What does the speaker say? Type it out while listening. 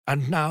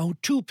And now,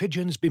 two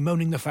pigeons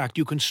bemoaning the fact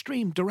you can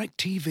stream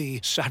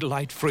DirecTV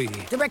satellite-free.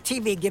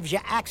 DirecTV gives you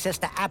access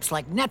to apps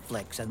like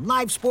Netflix and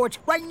live sports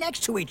right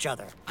next to each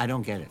other. I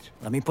don't get it.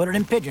 Let me put it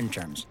in pigeon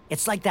terms.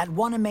 It's like that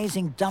one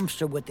amazing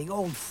dumpster with the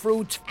old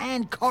fruits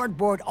and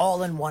cardboard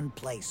all in one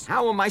place.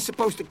 How am I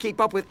supposed to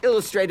keep up with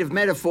illustrative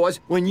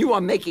metaphors when you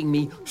are making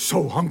me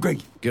so hungry?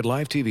 Get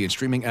live TV and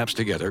streaming apps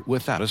together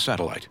without a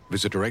satellite.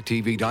 Visit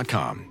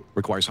DirecTV.com.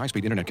 Requires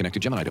high-speed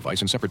internet-connected Gemini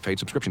device and separate paid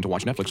subscription to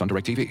watch Netflix on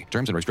DirecTV.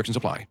 Terms and restrictions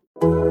apply.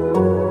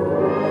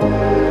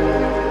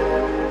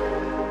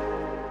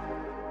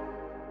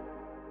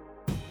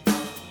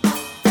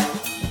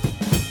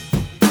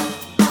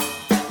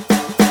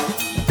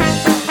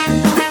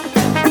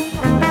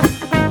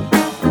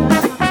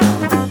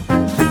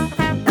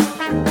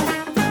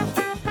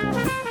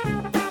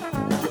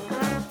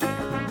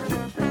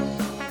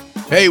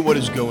 Hey, what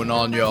is going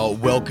on, y'all?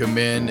 Welcome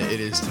in. It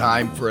is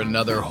time for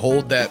another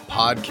Hold That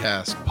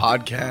podcast.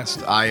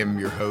 I am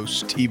your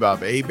host,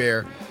 T-Bob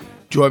Hebert,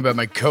 joined by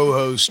my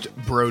co-host,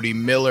 Brody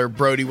Miller.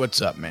 Brody, what's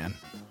up, man?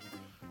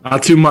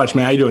 Not too much,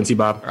 man. How you doing,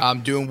 T-Bob?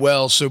 I'm doing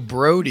well. So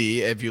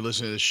Brody, if you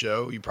listen to the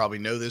show, you probably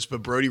know this,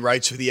 but Brody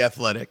writes for The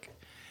Athletic,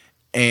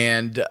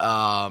 and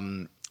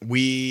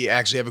we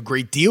actually have a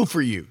great deal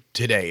for you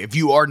today. If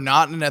you are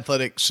not an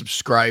Athletic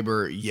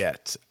subscriber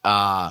yet,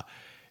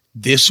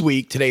 this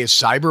week, today is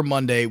Cyber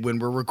Monday when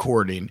we're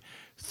recording,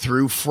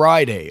 through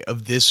Friday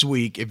of this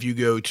week, if you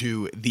go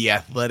to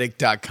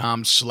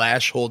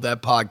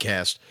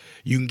theathletic.com/holdthatpodcast,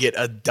 you can get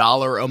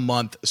 $1 a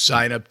month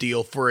sign-up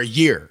deal for a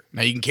year.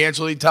 Now, you can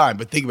cancel any time,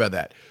 but think about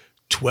that.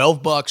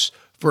 $12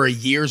 for a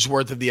year's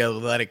worth of The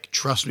Athletic.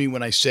 Trust me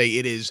when I say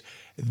it is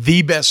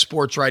the best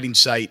sports writing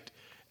site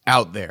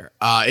out there.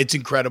 It's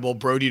incredible.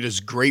 Brody does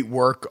great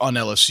work on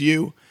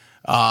LSU.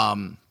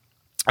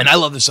 And I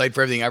love the site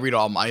for everything. I read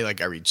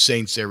I read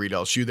Saints, I read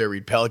LSU, I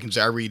read Pelicans,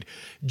 I read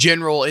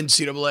general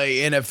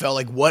NCAA, NFL,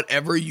 like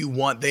whatever you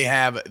want. They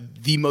have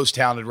the most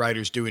talented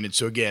writers doing it.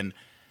 So again,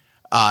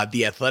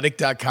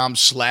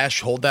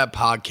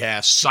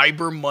 theathletic.com/holdthatpodcast,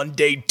 Cyber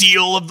Monday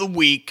deal of the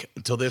week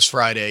until this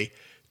Friday,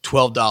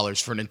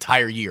 $12 for an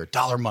entire year,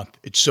 $1 a month.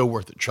 It's so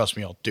worth it. Trust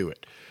me, I'll do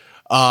it.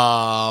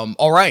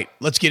 All right,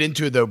 let's get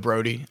into it though,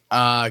 Brody,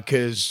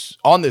 because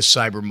on this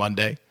Cyber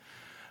Monday,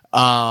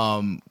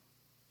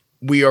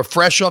 we are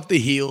fresh off the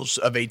heels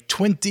of a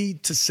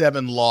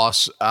 20-7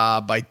 loss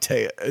by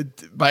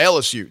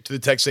LSU to the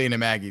Texas A&M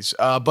Aggies.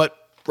 But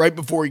right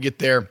before we get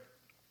there,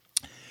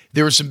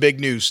 there was some big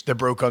news that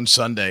broke on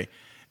Sunday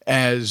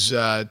as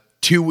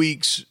 2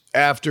 weeks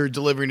after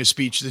delivering a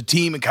speech to the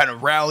team and kind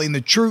of rallying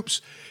the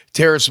troops,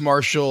 Terrace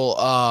Marshall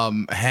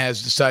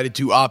has decided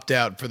to opt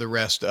out for the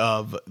rest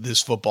of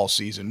this football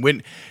season.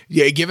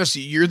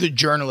 You're the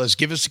journalist.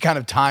 Give us the kind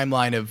of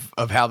timeline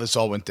of how this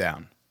all went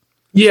down.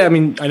 Yeah, I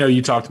mean, I know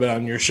you talked about it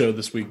on your show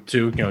this week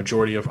too. You know,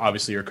 Jordy,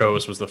 obviously your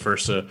co-host, was the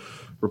first to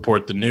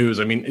report the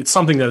news. I mean, it's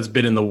something that has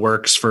been in the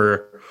works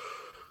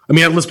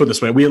let's put it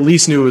this way. We at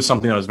least knew it was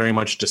something that was very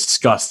much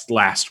discussed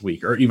last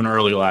week or even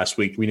early last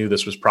week. We knew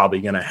this was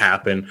probably going to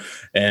happen.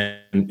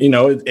 And, you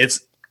know,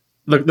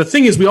 the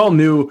thing is, we all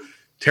knew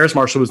Terrace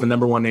Marshall was the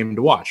number one name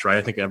to watch, right?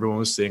 I think everyone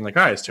was saying like,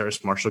 all right, is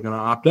Terrace Marshall going to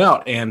opt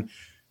out? And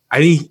I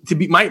think to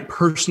be my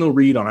personal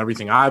read on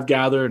everything I've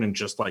gathered and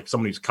just like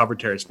somebody who's covered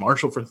Terrace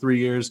Marshall for 3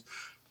 years,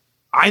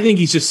 I think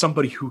he's just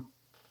somebody who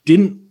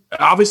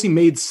obviously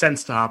made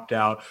sense to opt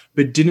out,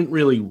 but didn't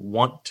really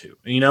want to.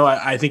 And, you know,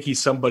 I think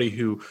he's somebody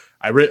who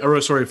I wrote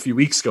a story a few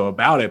weeks ago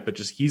about it, but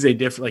just he is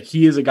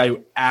a guy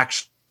who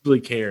actually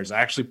cares,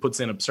 actually puts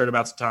in absurd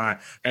amounts of time,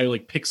 a guy who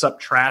like picks up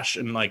trash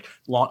and like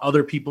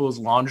other people's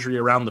laundry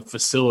around the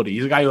facility.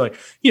 He's a guy who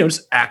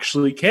just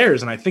actually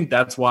cares. And I think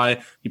that's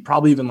why he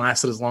probably even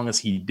lasted as long as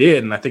he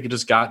did. And I think it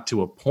just got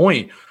to a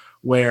point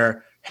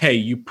where, hey,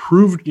 you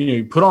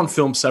put on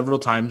film several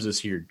times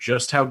this year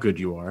just how good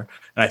you are.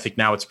 And I think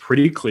now it's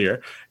pretty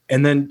clear.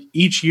 And then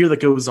each year that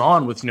goes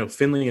on with,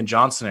 Finley and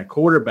Johnson at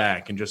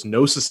quarterback and just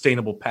no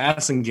sustainable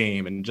passing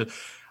game and just,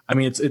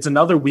 it's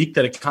another week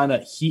that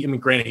granted he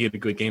had a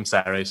good game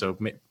Saturday, so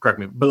correct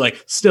me, but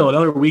still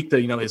another week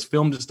that, his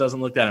film just doesn't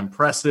look that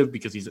impressive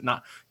because he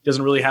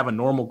doesn't really have a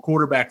normal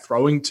quarterback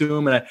throwing to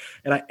him.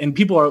 And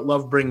people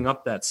love bringing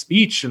up that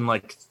speech and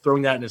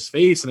throwing that in his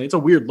face. And it's a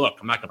weird look.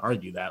 I'm not going to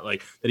argue that,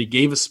 that he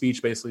gave a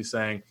speech basically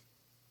saying,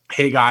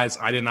 hey guys,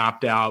 I didn't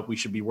opt out. We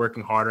should be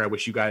working harder. I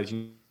wish you guys,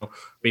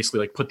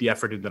 basically put the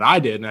effort in that I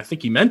did. And I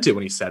think he meant it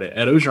when he said it.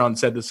 Ed Ogeron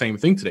said the same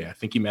thing today. I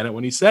think he meant it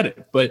when he said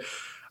it, but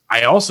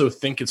I also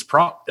think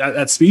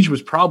that speech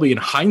was probably in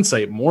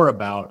hindsight more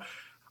about,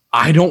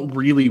 I don't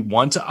really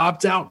want to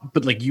opt out,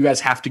 but you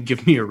guys have to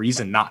give me a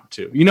reason not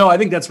to. I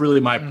think that's really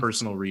my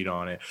personal read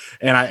on it.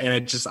 And I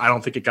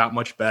don't think it got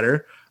much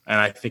better. And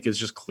I think it's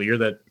just clear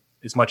that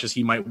as much as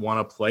he might want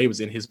to play, it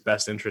was in his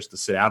best interest to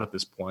sit out at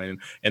this point.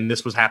 And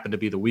this happened to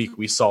be the week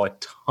we saw a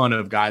ton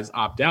of guys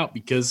opt out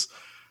because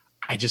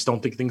I just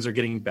don't think things are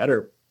getting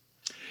better.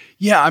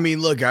 Yeah,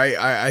 look,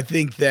 I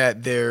think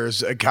that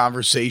there's a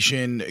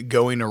conversation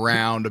going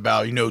around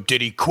about,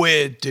 did he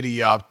quit? Did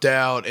he opt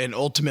out? And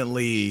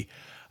ultimately,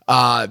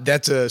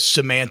 that's a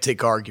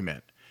semantic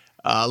argument.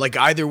 Like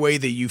either way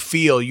that you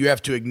feel, you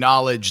have to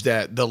acknowledge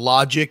that the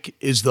logic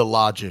is the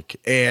logic,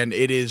 and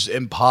it is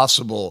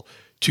impossible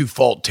to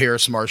fault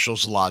Terrace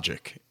Marshall's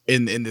logic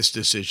in this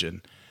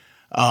decision.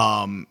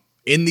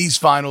 In these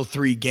final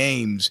 3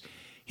 games,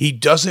 he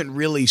doesn't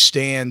really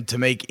stand to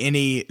make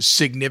any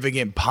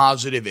significant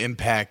positive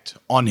impact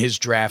on his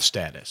draft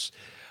status.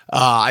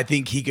 I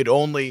think he could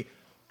only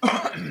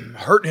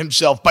hurt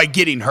himself by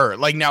getting hurt.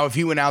 Like now, if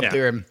he went out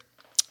there and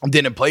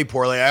didn't play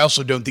poorly, I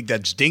also don't think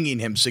that's dinging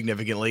him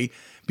significantly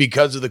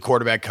because of the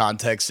quarterback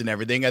context and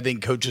everything. I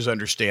think coaches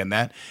understand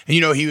that.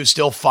 And, he was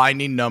still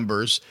finding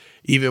numbers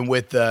even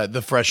with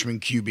the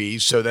freshman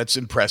QBs, so that's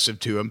impressive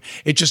to him.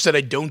 It's just that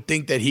I don't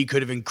think that he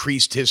could have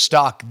increased his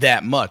stock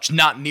that much,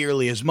 not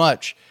nearly as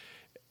much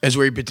as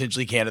where he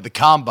potentially can at the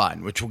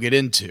combine, which we'll get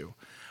into.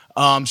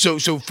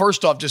 So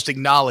first off, just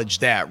acknowledge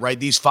that, right?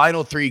 These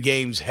final 3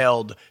 games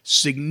held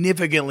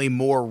significantly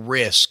more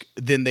risk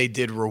than they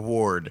did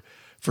reward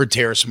for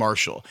Terrace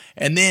Marshall.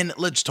 And then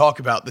let's talk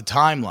about the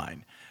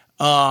timeline.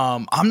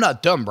 I'm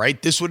not dumb,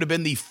 right? This would have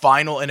been the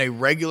final in a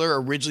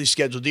regular, originally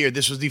scheduled year.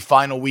 This was the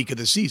final week of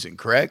the season,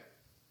 correct?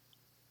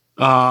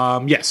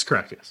 Yes,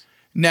 correct, yes.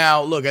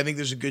 Now, look, I think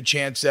there's a good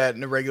chance that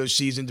in a regular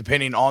season,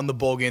 depending on the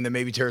bowl game, that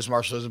maybe Terrace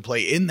Marshall doesn't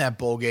play in that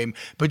bowl game.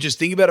 But just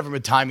think about it from a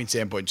timing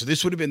standpoint. So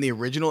this would have been the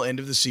original end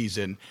of the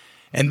season.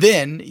 And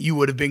then you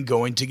would have been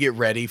going to get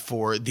ready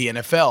for the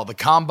NFL. The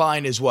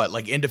combine is what,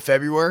 like end of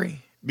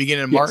February,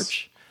 beginning of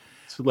March?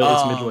 It's mid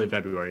to late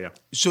February, yeah.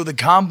 So the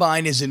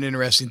combine is an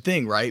interesting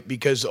thing, right?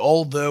 Because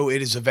although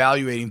it is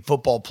evaluating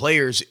football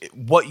players,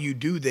 what you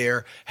do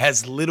there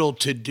has little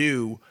to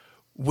do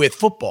with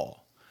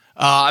football.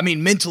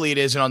 Mentally it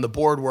is, and on the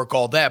board work,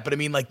 all that. But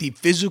like the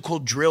physical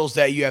drills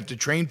that you have to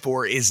train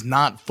for is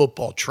not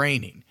football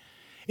training.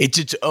 It's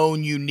its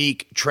own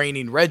unique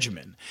training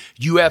regimen.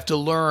 You have to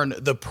learn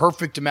the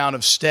perfect amount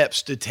of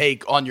steps to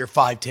take on your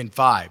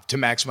 5-10-5 to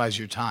maximize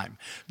your time.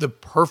 The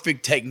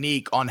perfect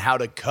technique on how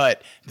to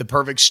cut, the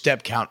perfect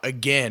step count,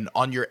 again,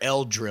 on your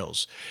L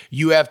drills.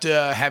 You have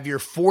to have your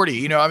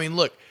 40.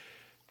 Look,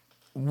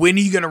 when are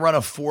you going to run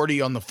a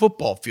 40 on the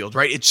football field,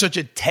 right? It's such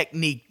a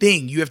technique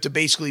thing. You have to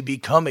basically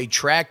become a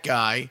track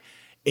guy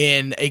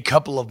in a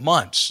couple of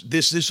months.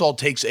 This all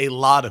takes a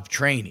lot of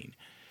training.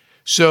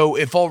 So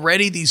if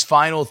already these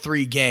final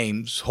 3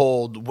 games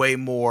hold way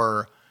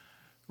more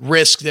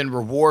risk than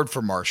reward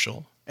for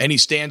Marshall, and he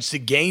stands to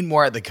gain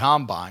more at the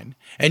combine,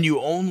 and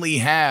you only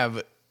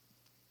have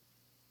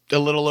a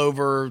little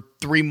under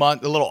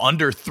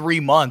 3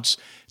 months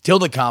till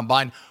the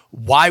combine,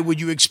 why would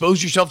you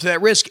expose yourself to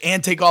that risk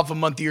and take off a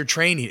month of your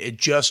training? It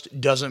just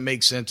doesn't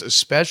make sense,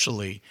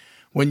 especially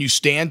when you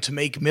stand to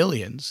make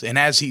millions. And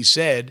as he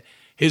said,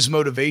 his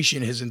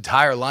motivation his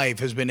entire life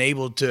has been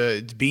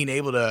being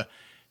able to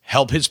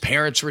help his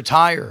parents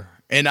retire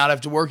and not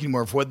have to work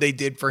anymore for what they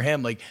did for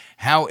him. Like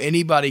how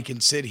anybody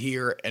can sit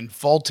here and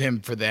fault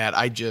him for that,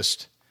 I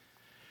just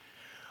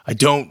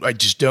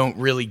don't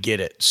really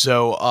get it.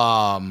 So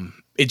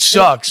it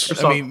sucks.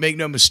 Make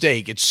no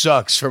mistake, it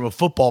sucks from a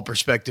football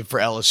perspective for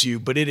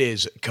LSU, but it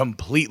is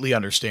completely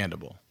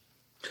understandable.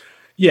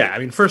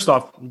 Yeah, first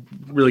off,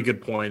 really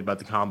good point about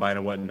the combine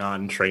and whatnot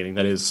and training.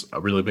 That is a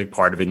really big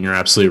part of it, and you're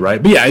absolutely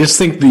right. But yeah, I just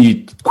think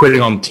the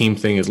quitting on the team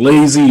thing is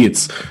lazy.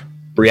 It's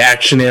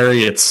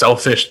reactionary, it's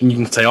selfish, and you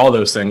can say all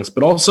those things,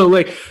 but also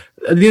like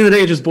at the end of the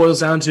day, it just boils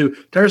down to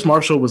Terrace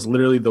Marshall was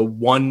literally the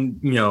one,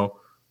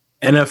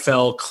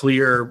 NFL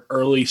clear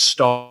early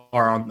star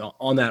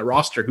on that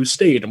roster who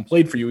stayed and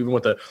played for you, even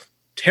with a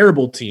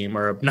terrible team,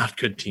 or a not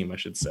good team, I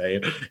should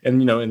say,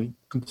 and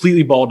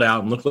completely balled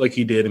out and looked like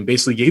he did, and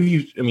basically gave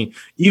you,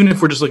 even if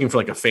we're just looking for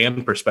like a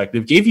fan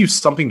perspective, gave you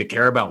something to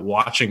care about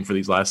watching for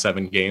these last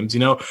 7 games.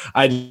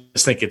 I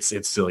just think it's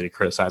silly to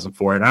criticize him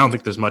for it. I don't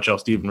think there's much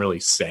else to even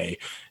really say.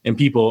 And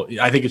people,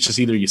 I think it's just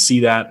either you see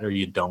that or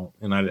you don't.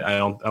 And I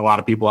don't. A lot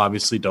of people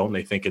obviously don't.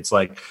 They think it's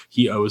like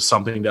he owes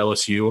something to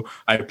LSU.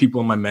 I have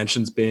people in my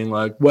mentions being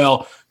like,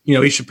 well,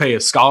 he should pay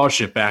his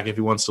scholarship back if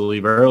he wants to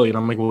leave early. And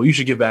I'm like, well, you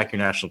should give back your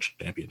national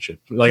championship.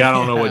 Like, I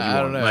don't know what you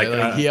want.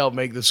 Like he helped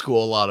make the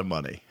school a lot of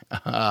money.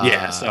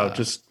 So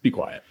just be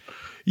quiet.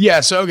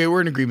 Yeah, so okay,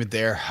 we're in agreement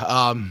there.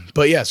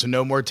 But yeah, so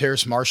no more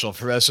Terrace Marshall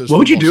for us. What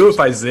would you do if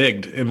I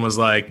zigged and was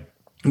like,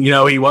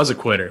 he was a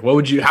quitter?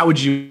 How would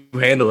you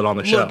handle it on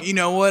the show? Look, you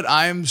know what?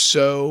 I'm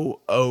so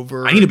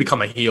over. I need to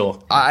become a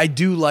heel. I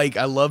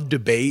love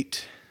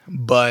debate,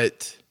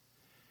 but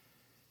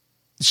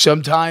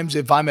sometimes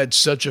if I'm at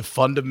such a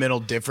fundamental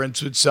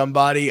difference with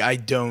somebody, I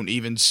don't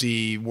even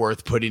see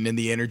worth putting in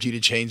the energy to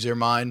change their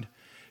mind.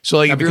 So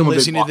like, if you're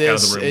listening to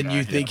this and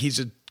you think he's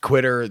a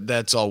quitter,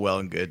 that's all well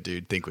and good,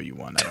 dude. Think what you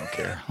want. I don't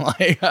care.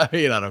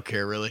 I don't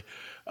care really.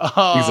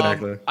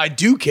 Exactly. I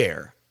do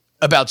care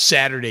about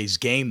Saturday's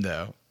game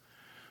though,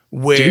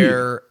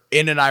 where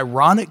in an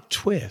ironic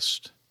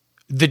twist,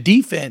 the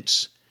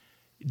defense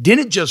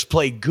didn't just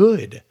play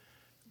good,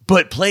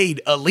 but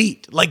played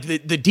elite. Like the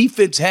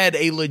defense had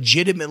a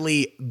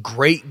legitimately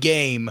great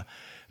game,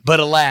 but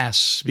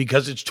alas,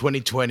 because it's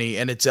 2020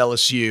 and it's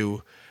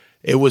LSU,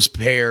 it was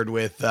paired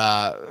with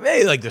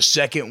maybe like the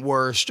second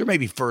worst or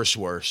maybe first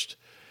worst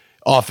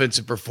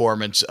offensive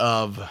performance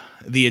of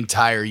the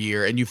entire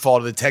year, and you fall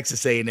to the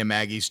Texas A&M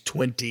Aggies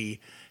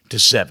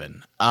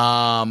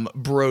 20-7.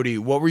 Brody,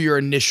 what were your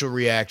initial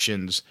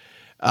reactions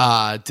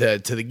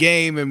to the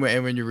game and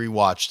when you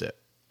rewatched it?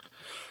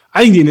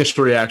 I think the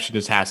initial reaction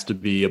just has to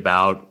be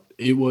about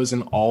it was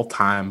an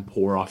all-time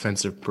poor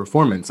offensive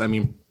performance. I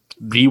mean,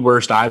 the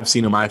worst I've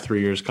seen in my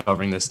 3 years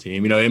covering this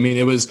team.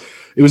 It was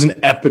an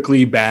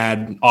epically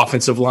bad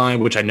offensive line,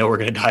 which I know we're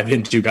going to dive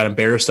into. Got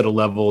embarrassed at a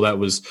level that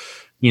was,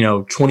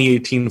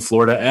 2018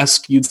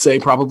 Florida-esque, you'd say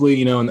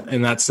probably,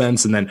 in that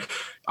sense. And then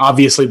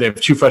obviously they have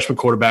two freshman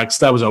quarterbacks.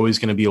 That was always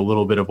going to be a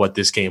little bit of what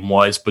this game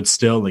was, but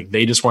still, like,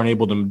 they just weren't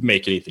able to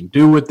make anything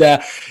do with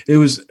that. It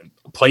was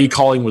play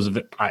calling was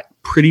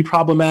pretty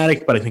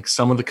problematic, but I think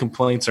some of the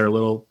complaints are a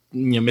little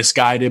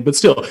misguided, but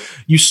still,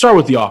 you start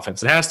with the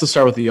offense. It has to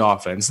start with the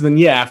offense. And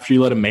then, after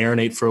you let them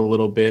marinate for a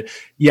little bit,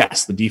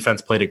 yes, the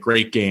defense played a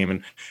great game.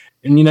 And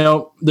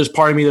there's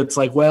part of me that's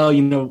like, well,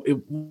 it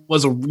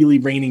was a really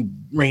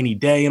rainy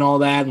day and all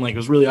that. And like, it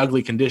was really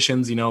ugly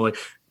conditions, like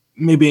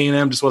maybe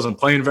A&M just wasn't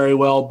playing very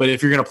well. But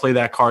if you're going to play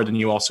that card, then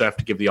you also have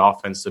to give the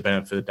offense the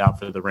benefit of the doubt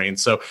for the rain.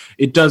 So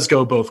it does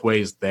go both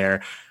ways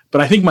there.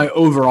 But I think my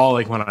overall,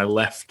 like when I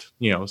left,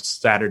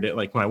 Saturday,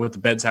 like when I went to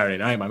bed Saturday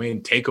night, my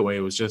main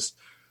takeaway was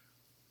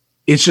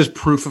it's just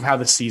proof of how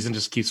the season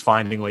just keeps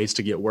finding ways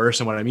to get worse.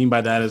 And what I mean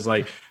by that is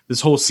like this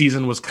whole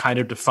season was kind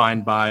of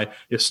defined by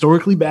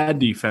historically bad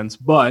defense,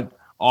 but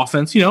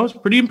offense, it's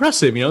pretty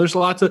impressive. There's a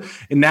lot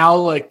and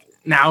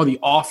now the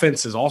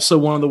offense is also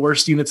one of the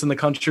worst units in the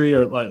country,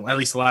 or like at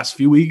least the last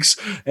few weeks.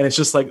 And it's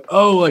just like,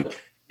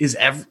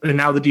 and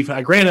now the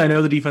defense, granted, I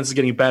know the defense is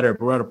getting better,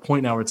 but we're at a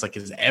point now where it's like,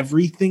 is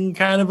everything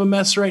kind of a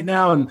mess right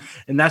now? And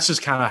that's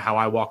just kind of how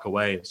I walk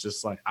away. It's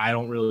just like, I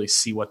don't really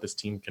see what this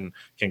team can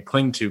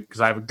cling to,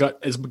 because I have a gut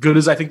as good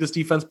as I think this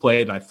defense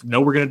played. And I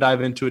know we're going to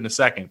dive into it in a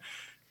second.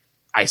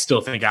 I still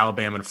think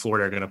Alabama and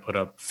Florida are going to put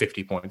up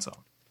 50 points on.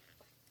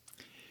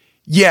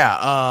 Yeah.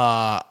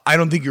 I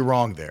don't think you're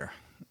wrong there.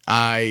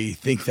 I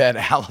think that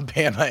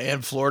Alabama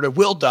and Florida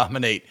will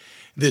dominate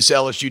this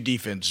LSU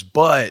defense,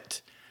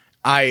 but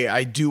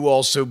I do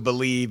also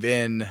believe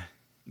in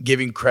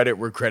giving credit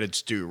where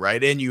credit's due,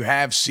 right? And you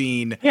have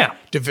seen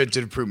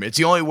defensive improvement. It's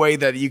the only way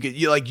that you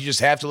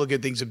just have to look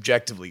at things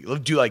objectively.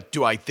 Do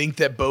I think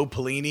that Bo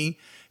Pelini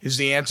is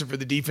the answer for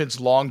the defense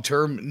long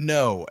term?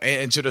 No.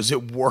 And so does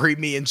it worry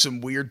me in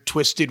some weird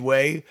twisted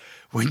way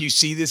when you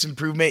see this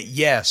improvement?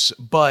 Yes,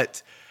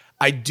 but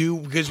I do,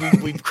 because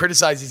we've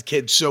criticized these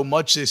kids so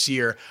much this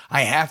year.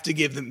 I have to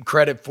give them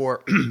credit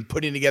for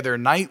putting together a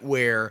night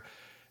where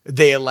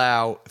they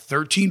allow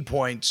 13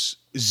 points,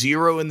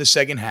 0 in the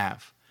second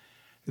half.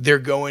 They're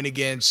going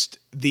against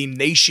the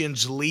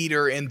nation's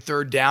leader in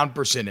third down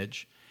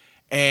percentage,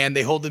 and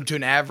they hold them to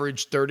an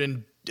average third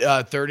and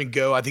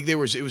go. I think it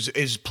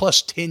was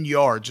plus 10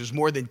 yards. It was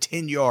more than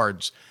 10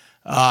 yards.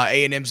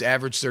 A&M's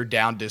average third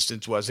down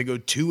distance was. They go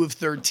 2 of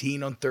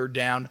 13 on third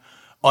down,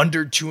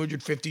 under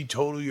 250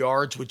 total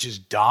yards, which is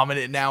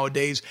dominant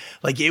nowadays.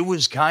 Like, it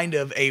was kind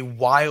of a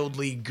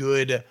wildly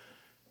good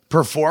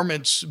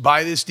performance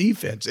by this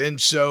defense. And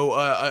so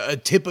a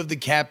tip of the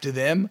cap to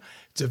them.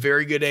 It's a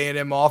very good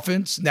A&M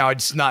offense. Now,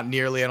 it's not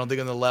nearly, I don't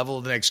think, on the level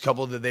of the next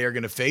couple that they are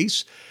going to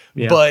face.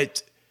 Yeah.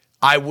 But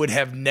I would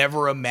have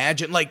never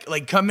imagined,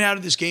 like coming out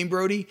of this game,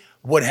 Brody,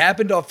 what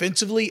happened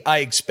offensively, I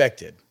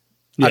expected.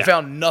 Yeah. I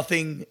found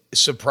nothing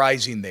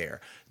surprising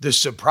there. The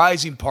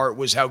surprising part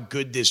was how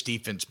good this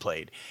defense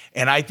played.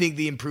 And I think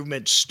the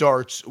improvement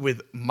starts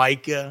with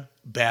Micah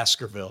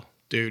Baskerville.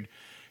 Dude,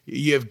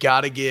 you've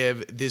got to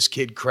give this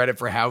kid credit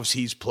for how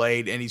he's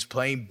played, and he's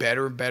playing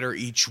better and better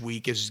each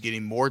week as he's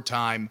getting more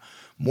time,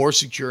 more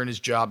secure in his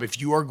job. If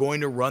you are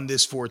going to run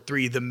this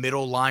 4-3, the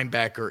middle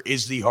linebacker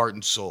is the heart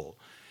and soul.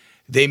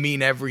 They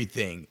mean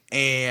everything.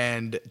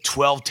 And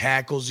 12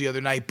 tackles the other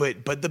night.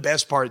 But the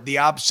best part, the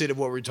opposite of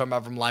what we were talking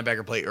about from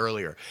linebacker play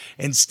earlier.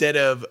 Instead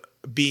of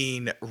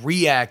being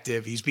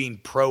reactive, he's being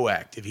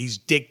proactive. He's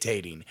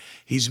dictating.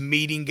 He's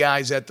meeting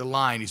guys at the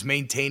line. He's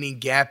maintaining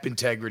gap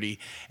integrity.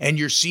 And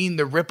you're seeing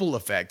the ripple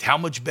effect. How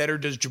much better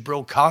does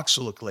Jabril Cox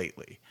look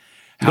lately?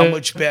 How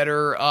much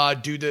better are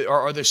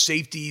the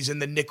safeties and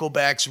the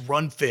nickelbacks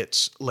run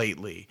fits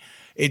lately?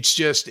 It's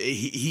just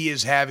he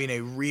is having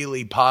a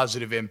really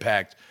positive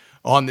impact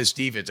on this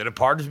defense. And a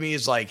part of me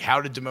is like,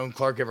 how did Damone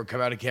Clark ever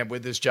come out of camp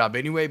with this job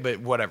anyway? But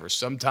whatever.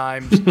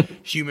 Sometimes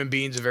human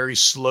beings are very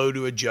slow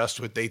to adjust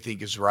what they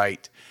think is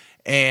right.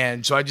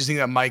 And so I just think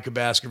that Micah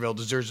Baskerville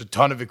deserves a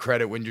ton of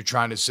credit when you're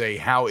trying to say,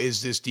 how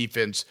is this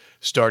defense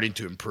starting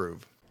to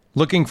improve?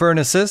 Looking for an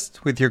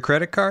assist with your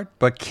credit card,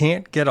 but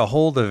can't get a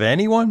hold of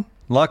anyone?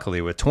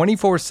 Luckily, with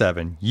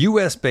 24/7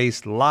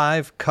 U.S.-based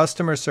live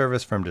customer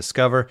service from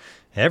Discover,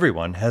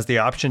 everyone has the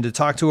option to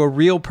talk to a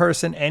real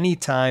person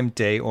anytime,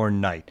 day or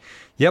night.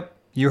 Yep,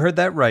 you heard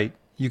that right.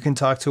 you can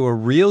talk to a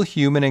real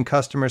human in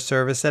customer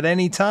service at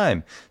any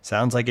time.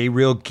 Sounds like a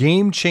real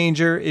game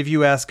changer if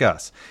you ask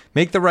us.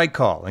 Make the right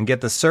call and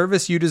get the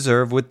service you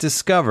deserve with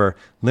Discover.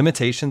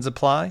 Limitations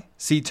apply.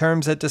 See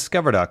terms at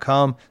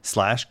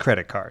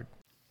discover.com/creditcard.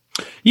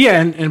 Yeah,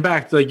 and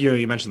back to,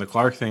 you mentioned the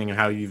Clark thing and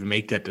how you even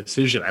make that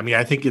decision. I mean,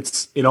 I think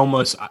it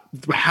almost,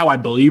 how I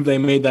believe they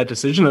made that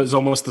decision is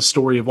almost the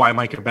story of why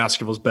Micah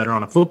Baskerville is better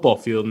on a football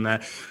field, and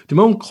that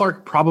Damone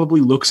Clark probably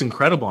looks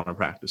incredible on a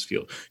practice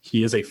field.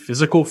 He is a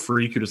physical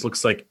freak who just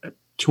looks like a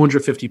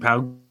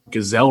 250-pound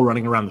gazelle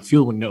running around the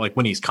field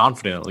when he's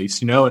confident, at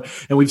least, and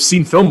we've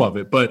seen film of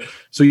it. But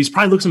so he's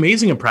probably looks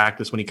amazing in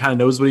practice when he kind of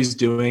knows what he's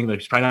doing. Like,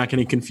 he's probably not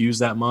getting confused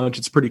that much.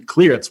 It's pretty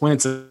clear. It's when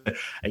it's a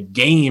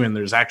game and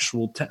there's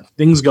actual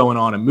things going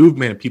on and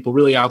movement and people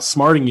really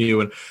outsmarting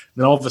you. And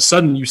then all of a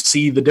sudden you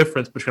see the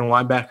difference between a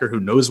linebacker who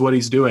knows what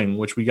he's doing,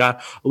 which we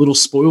got a little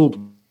spoiled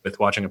with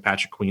watching a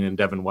Patrick Queen and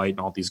Devin White and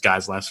all these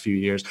guys last few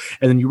years.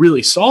 And then you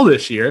really saw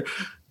this year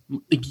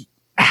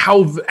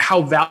how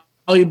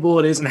valuable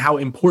it is and how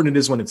important it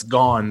is when it's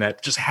gone,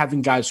 that just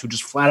having guys who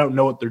just flat out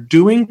know what they're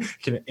doing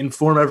can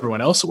inform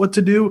everyone else what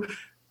to do.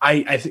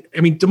 I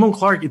mean, Damone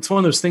Clark, it's one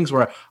of those things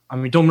where,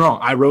 don't get me wrong,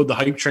 I rode the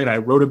hype train. I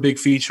wrote a big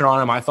feature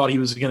on him. I thought he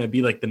was going to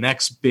be like the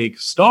next big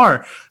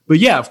star. But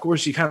yeah, of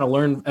course, you kind of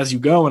learn as you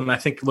go. And I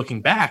think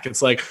looking back,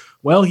 it's like,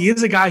 well, he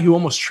is a guy who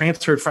almost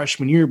transferred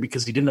freshman year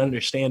because he didn't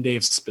understand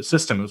Dave's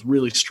system. He was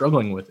really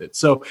struggling with it.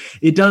 So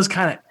it does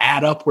kind of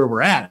add up where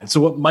we're at. And so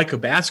what Micah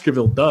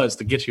Baskerville does,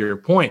 to get to your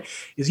point,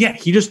 is, yeah,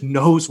 he just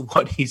knows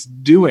what he's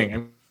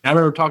doing. I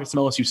remember talking to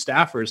some LSU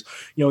staffers,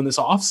 in this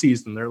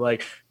offseason. They're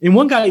like, and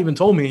one guy even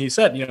told me, he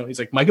said, he's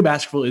like, Micah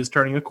Baskerville is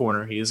turning a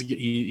corner.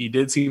 He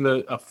did seem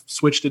to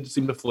switch, did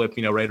seem to flip,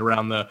 right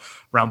around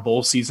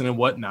bowl season and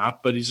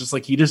whatnot. But he's just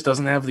like, he just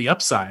doesn't have the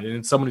upside. And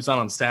it's someone who's not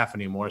on staff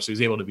anymore, so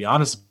he's able to be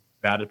honest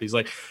about it. But he's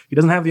like, he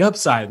doesn't have the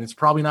upside, and it's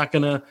probably not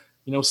going to,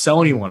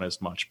 sell anyone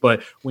as much.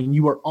 But when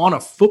you are on a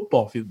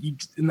football field,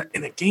 in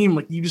a game,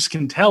 like, you just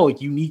can tell,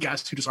 like, you need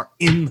guys who just are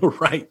in the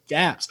right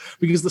gaps.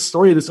 Because the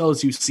story of this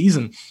LSU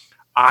season,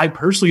 I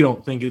personally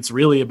don't think it's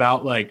really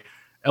about like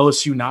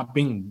LSU not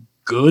being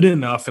good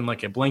enough in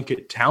like a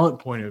blanket talent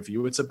point of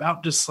view. It's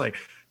about just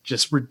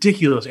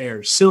ridiculous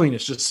errors,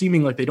 silliness, just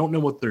seeming like they don't know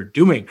what they're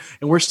doing.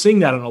 And we're seeing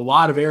that in a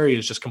lot of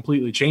areas just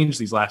completely change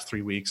these last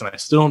 3 weeks. And I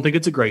still don't think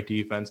it's a great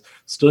defense.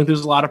 Still think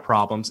there's a lot of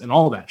problems and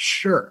all that.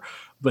 Sure.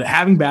 But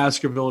having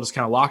Baskerville just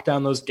kind of lock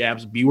down those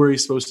gaps, be where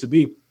he's supposed to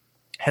be,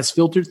 has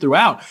filtered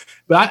throughout.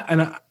 But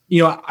I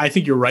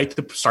think you're right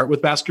to start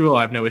with Baskerville.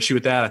 I have no issue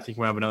with that. I think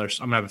I'm going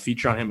to have a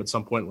feature on him at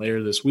some point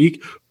later this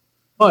week.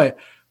 But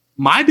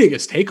my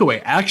biggest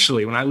takeaway,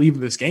 actually, when I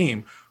leave this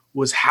game,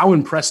 was how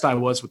impressed I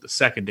was with the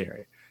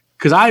secondary.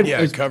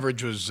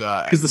 Coverage was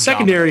because the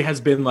secondary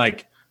has been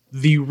like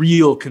the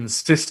real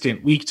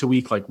consistent week to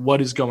week, like what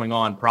is going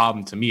on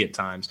problem to me at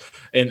times,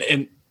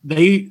 and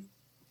they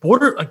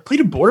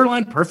played a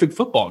borderline perfect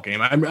football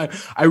game.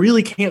 I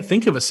really can't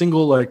think of a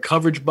single like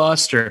coverage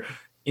bust or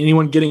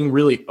anyone getting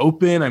really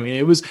open. I mean,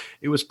 it was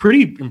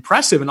pretty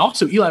impressive. And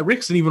also Eli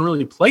Ricks didn't even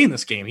really play in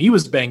this game. He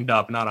was banged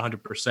up, not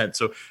 100%.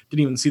 So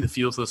didn't even see the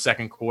field for the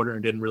second quarter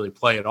and didn't really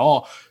play at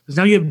all. Because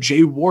now you have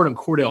Jay Ward and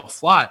Cordell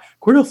Flott.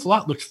 Cordell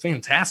Flott looked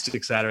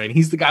fantastic Saturday. And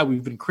he's the guy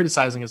we've been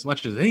criticizing as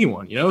much as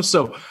anyone,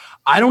 So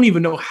I don't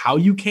even know how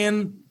you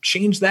can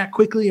change that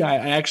quickly. I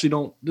actually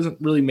doesn't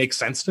really make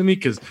sense to me,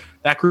 because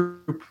that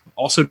group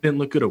also didn't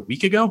look good a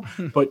week ago,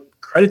 but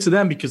credit to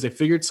them because they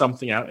figured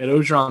something out. And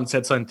Ogeron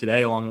said something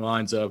today along the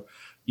lines of,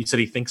 he said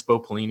he thinks Bo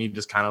Pelini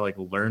just kind of like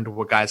learned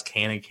what guys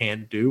can and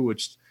can't do,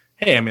 which,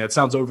 hey, I mean, that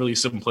sounds overly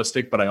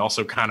simplistic, but I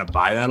also kind of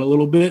buy that a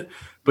little bit.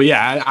 But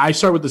yeah, I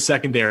start with the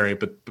secondary,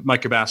 but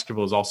Micah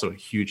Baskerville is also a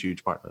huge,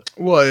 huge part of it.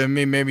 Well, I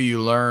mean, maybe you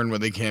learn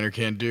what they can or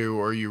can't do,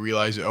 or you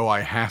realize,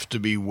 I have to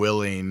be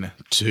willing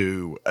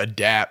to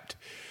adapt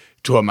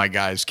to what my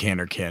guys can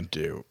or can't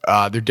do.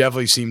 There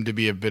definitely seemed to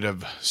be a bit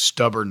of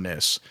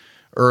stubbornness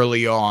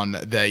early on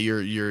that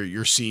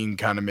you're seeing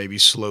kind of maybe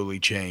slowly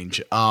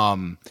change.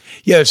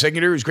 The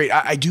secondary was great.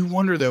 I do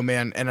wonder though,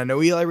 man, and I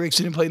know Eli Ricks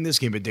didn't play in this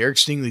game, but Derek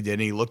Stingley did,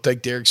 and he looked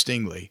like Derek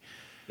Stingley.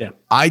 Yeah.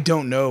 I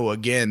don't know,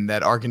 again,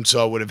 that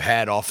Arkansas would have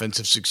had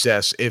offensive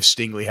success if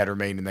Stingley had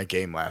remained in that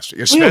game last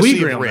year, especially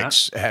if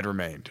Ricks had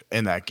remained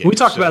in that game. We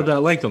talked about that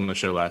at length on the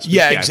show last week.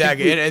 Yeah,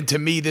 exactly. And to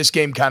me, this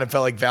game kind of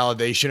felt like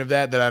validation of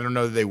that I don't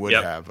know that they would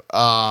have.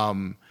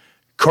 Cordell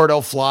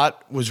Flott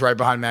was right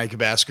behind Micah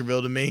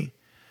Baskerville to me.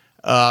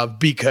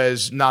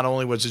 Because not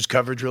only was his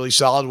coverage really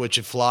solid, which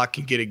if Flott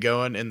can get it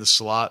going in the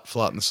slot,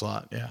 Flott in the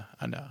slot. Yeah,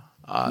 I know.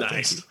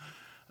 Nice.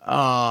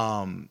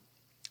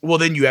 Well,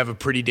 then you have a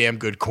pretty damn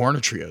good corner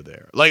trio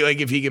there.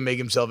 Like if he can make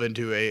himself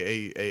into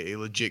a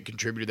legit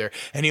contributor there.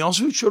 And he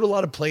also showed a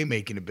lot of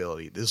playmaking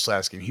ability this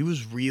last game. He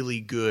was really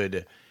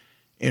good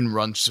in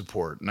run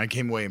support, and I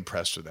came away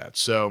impressed with that.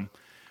 So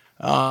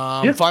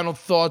final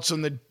thoughts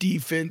on the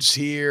defense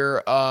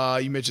here.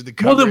 You mentioned the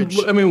coverage.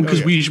 Well,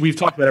 because we've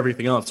talked about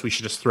everything else, we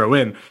should just throw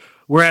in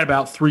we're at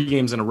about 3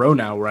 games in a row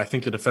now where I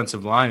think the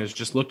defensive line has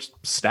just looked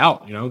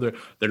stout.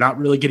 They're not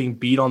really getting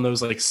beat on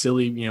those like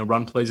silly,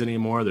 run plays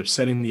anymore. They're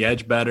setting the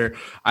edge better.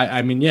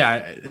 I mean, yeah,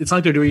 it's not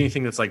like they're doing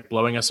anything that's like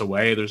blowing us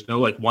away. There's no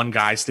like one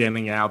guy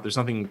standing out. There's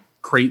nothing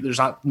great. There's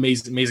not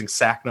amazing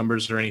sack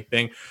numbers or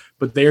anything,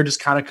 but they're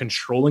just kind of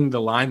controlling the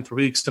line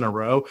 3 weeks in a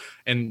row.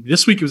 And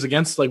this week it was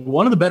against like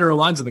one of the better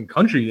lines in the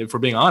country, if we're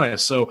being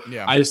honest. So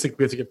yeah. I just think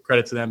we have to give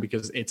credit to them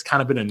because it's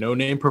kind of been a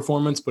no-name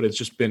performance, but it's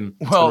just been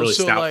really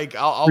stout. Like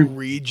I'll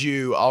read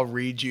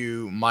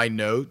you my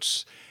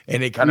notes,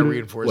 and it kind of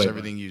reinforces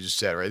everything you just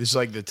said. Right, this is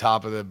like the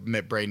top of the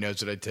brain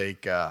notes that I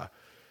take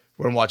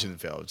when I'm watching the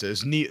film. It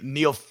says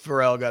Neil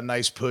Farrell got a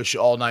nice push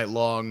all night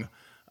long.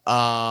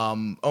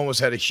 Almost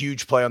had a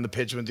huge play on the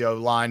pitch with the other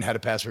line, had a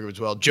pass breakup as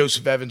well.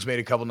 Joseph Evans made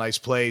a couple nice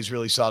plays,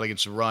 really solid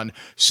against the run.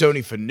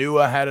 Sony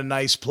Fanua had a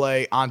nice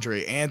play.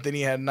 Andre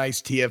Anthony had a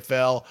nice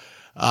TFL.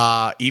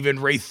 Even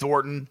Ray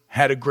Thornton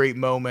had a great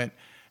moment.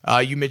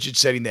 You mentioned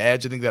setting the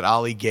edge. I think that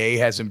Ali Gay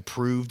has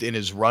improved in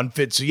his run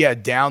fit. So yeah,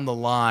 down the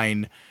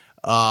line,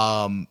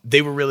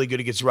 they were really good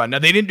against the run. Now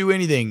they didn't do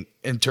anything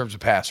in terms of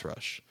pass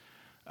rush.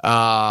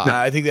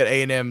 I think that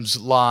A&M's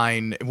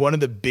line, one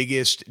of the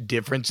biggest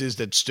differences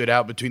that stood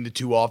out between the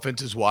two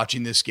offenses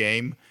watching this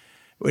game,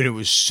 when it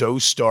was so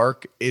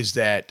stark, is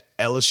that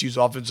LSU's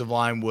offensive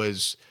line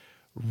was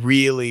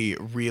really,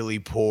 really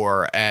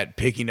poor at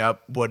picking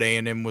up what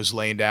A&M was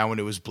laying down when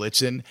it was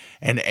blitzing,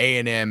 and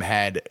A&M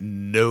had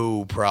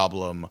no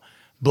problem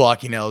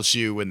blocking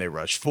LSU when they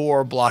rushed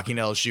 4, blocking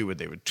LSU when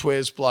they would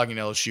twist, blocking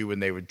LSU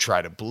when they would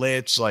try to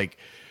blitz, like.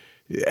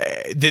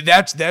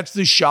 That's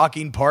the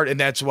shocking part, and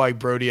that's why,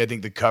 Brody, I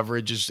think the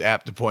coverage is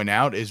apt to point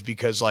out is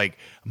because like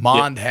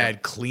Mond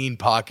had clean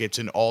pockets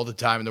and all the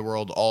time in the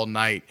world all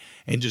night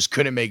and just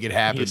couldn't make it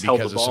happen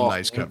because of some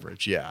nice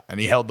coverage. Yeah, and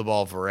he held the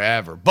ball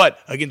forever. But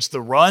against the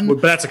run, but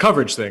that's a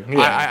coverage thing.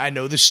 Yeah. I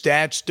know the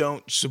stats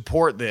don't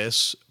support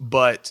this,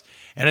 but.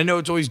 And I know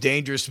it's always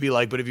dangerous to be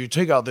like, but if you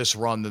take out this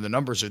run, then the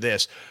numbers are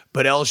this.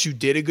 But LSU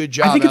did a good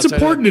job. I think it's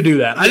important to do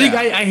that. Yeah.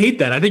 I hate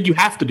that. I think you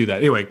have to do that.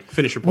 Anyway,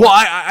 finish your point. Well,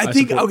 I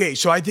think, okay,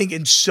 so I think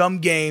in some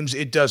games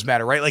it does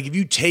matter, right? Like if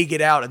you take it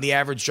out and the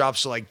average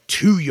drops to like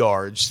 2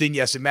 yards, then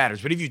yes, it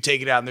matters. But if you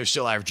take it out and they're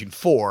still averaging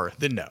 4,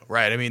 then no,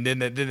 right? I mean,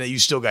 then you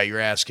still got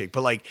your ass kicked.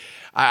 But like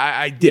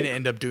I didn't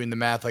end up doing the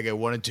math like I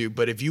wanted to.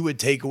 But if you would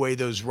take away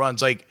those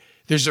runs, like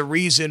there's a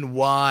reason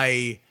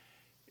why –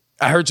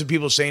 I heard some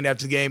people saying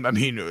after the game, I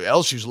mean,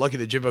 LSU's lucky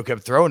that Jimbo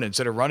kept throwing it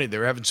instead of running. They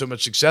were having so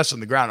much success on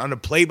the ground. On a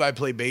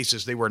play-by-play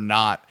basis, they were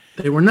not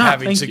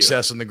having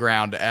success on the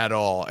ground at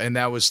all. And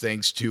that was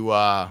thanks to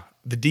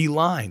the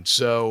D-line.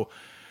 So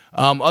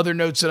other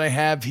notes that I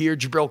have here,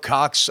 Jabril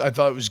Cox, I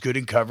thought was good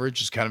in coverage.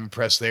 Just kind of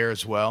impressed there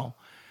as well.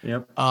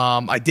 Yep.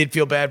 I did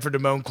feel bad for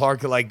Damone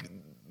Clark, like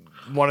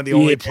one of the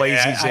only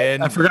plays he's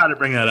in. I forgot to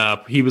bring that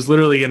up. He was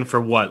literally in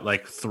for what,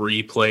 like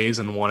 3 plays,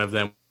 and one of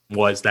them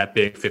was that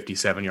big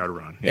 57-yard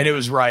run. Yeah. And it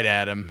was right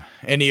at him.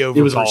 And he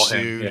over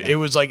pursued. It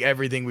was like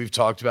everything we've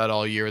talked about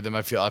all year with him.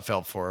 I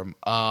felt for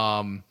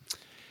him.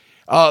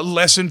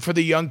 Lesson for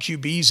the young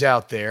QBs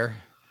out there.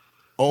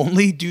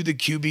 Only do the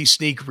QB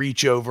sneak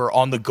reach over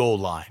on the goal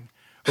line.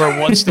 Where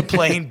once the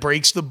plane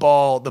breaks the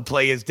ball, the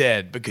play is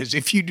dead. Because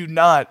if you do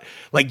not,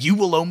 like you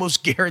will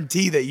almost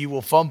guarantee that you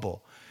will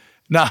fumble.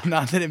 Not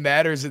that it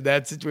matters in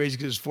that situation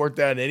because it's 4th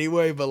down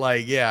anyway, but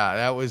like, yeah,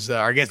 that was,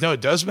 I guess, no, it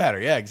does matter.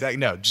 Yeah, exactly.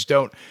 No, just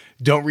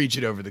don't reach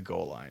it over the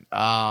goal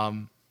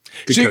line.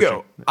 So you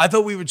go. I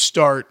thought we would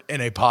start in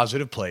a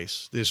positive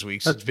place this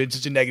week since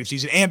Vincent's a negative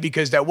season, and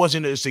because that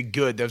wasn't just a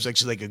good, that was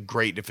actually like a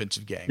great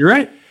defensive game. You're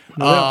right.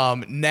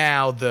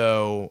 Now,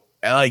 though,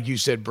 like you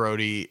said,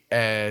 Brody,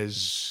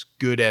 as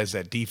good as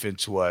that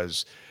defense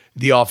was,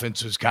 the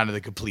offense was kind of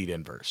the complete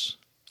inverse.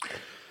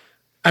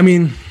 I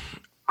mean,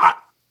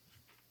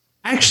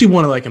 I actually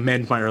want to like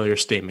amend my earlier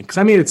statement because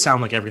I made it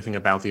sound like everything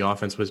about the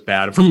offense was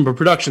bad. From a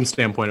production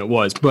standpoint, it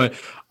was, but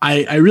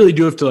I really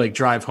do have to like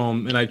drive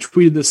home. And I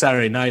tweeted this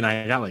Saturday night and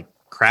I got like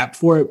crap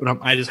for it, but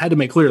I just had to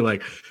make clear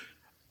like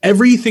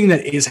everything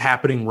that is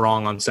happening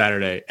wrong on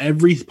Saturday,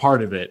 every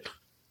part of it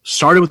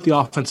started with the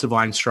offensive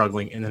line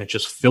struggling, and then it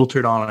just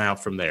filtered on and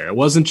out from there. It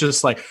wasn't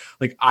just like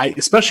I,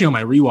 especially on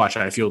my rewatch,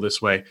 I feel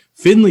this way.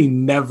 Finley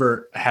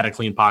never had a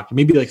clean pocket,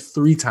 maybe like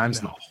 3 times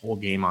in the whole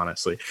game,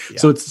 honestly. Yeah.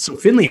 So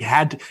Finley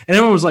had to, and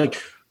everyone was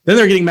like, then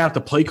they're getting mad at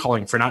the play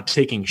calling for not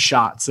taking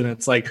shots, and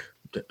it's like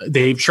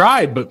they've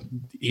tried, but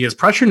he has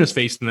pressure in his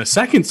face in a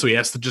second, so he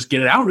has to just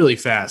get it out really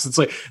fast. It's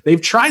like they've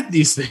tried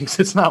these things,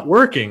 it's not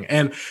working,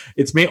 and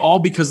it's all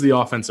because of the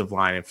offensive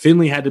line. And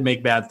Finley had to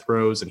make bad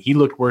throws, and he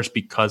looked worse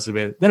because of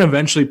it. Then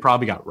eventually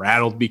probably got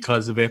rattled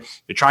because of it.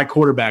 They tried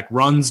quarterback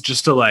runs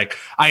just to like,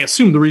 I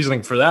assume the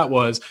reasoning for that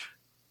was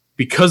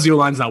because the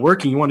O-line's not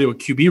working, you want to do a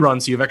QB run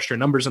so you have extra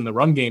numbers in the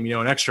run game,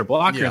 an extra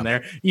blocker in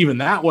there. Even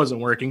that wasn't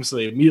working, so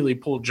they immediately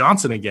pulled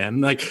Johnson again.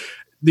 Like,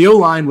 the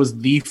O-line was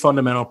the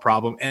fundamental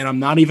problem, and I'm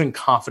not even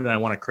confident I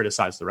want to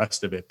criticize the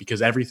rest of it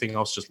because everything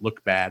else just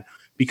looked bad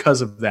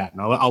because of that.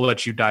 And I'll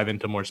let you dive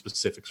into more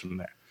specifics from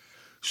there.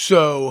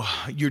 So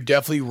you're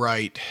definitely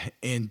right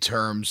in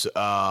terms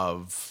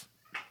of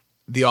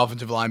the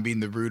offensive line being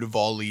the root of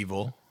all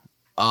evil.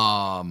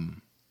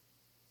 And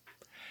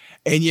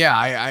yeah,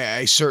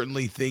 I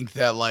certainly think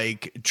that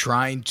like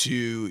trying to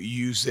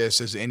use this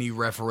as any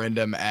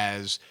referendum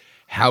as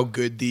how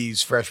good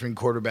these freshman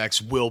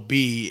quarterbacks will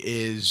be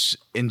is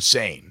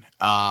insane.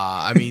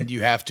 I mean,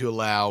 you have to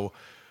allow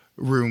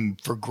room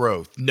for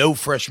growth. No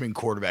freshman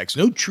quarterbacks,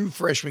 no true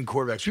freshman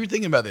quarterbacks. We were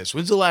thinking about this.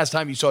 When's the last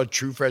time you saw a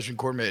true freshman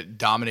quarterback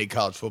dominate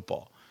college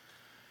football?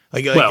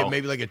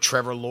 Maybe like a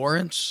Trevor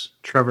Lawrence?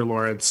 Trevor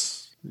Lawrence.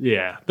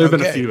 Yeah, there have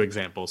been a few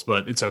examples,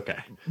 but it's okay.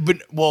 But,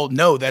 well,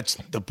 no, that's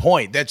the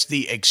point. That's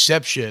the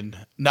exception,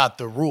 not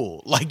the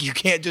rule. Like, you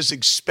can't just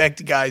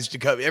expect guys to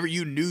come.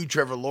 You knew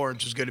Trevor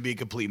Lawrence was going to be a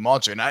complete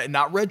monster. Not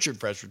redshirt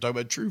freshmen, we're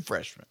talking about true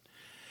freshmen.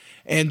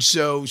 And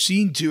so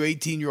seeing two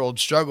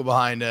 18-year-olds struggle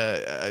behind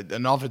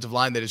an offensive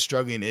line that is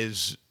struggling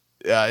is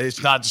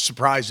it's not a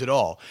surprise at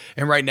all.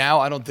 And right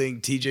now, I don't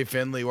think TJ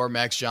Finley or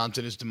Max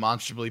Johnson is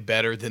demonstrably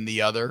better than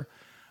the other.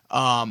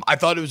 I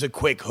thought it was a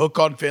quick hook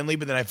on Finley,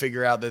 but then I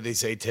figure out that they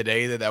say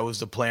today that was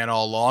the plan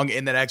all along,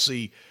 and that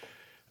actually,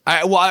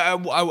 I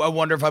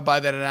wonder if I buy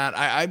that or not.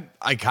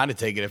 I kind of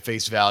take it at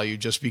face value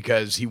just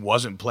because he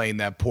wasn't playing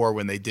that poor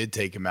when they did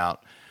take him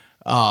out.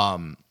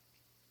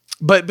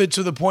 But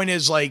so the point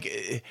is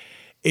like,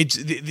 it's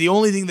the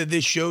only thing that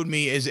this showed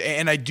me is,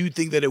 and I do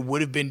think that it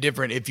would have been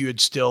different if you had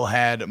still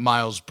had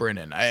Miles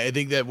Brennan. I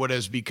think that what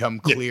has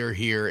become clear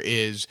here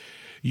is,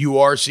 you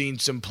are seeing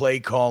some play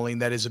calling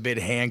that is a bit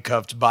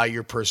handcuffed by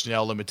your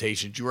personnel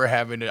limitations. You are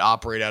having to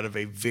operate out of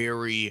a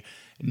very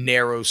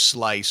narrow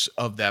slice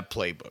of that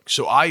playbook.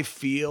 So I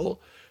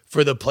feel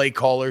for the play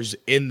callers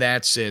in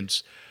that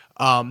sense,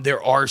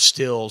 there are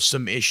still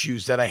some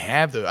issues that I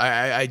have, though.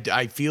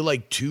 I feel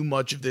like too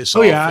much of this.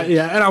 Yeah,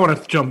 and I want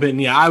to jump in.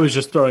 Yeah, I was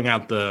just throwing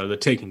out the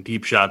taking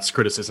deep shots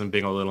criticism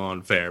being a little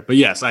unfair. But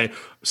yes, I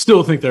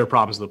still think there are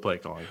problems with the play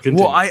calling.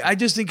 Continue. Well, I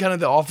just think kind of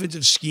the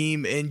offensive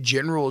scheme in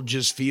general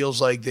just feels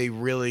like they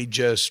really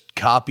just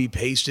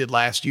copy-pasted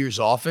last year's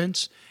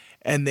offense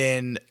and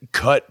then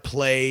cut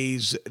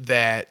plays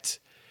that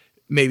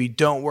maybe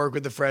don't work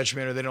with the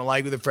freshmen or they don't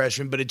like with the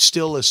freshmen, but it's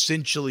still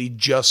essentially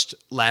just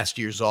last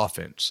year's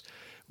offense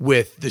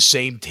with the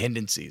same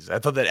tendencies. I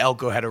thought that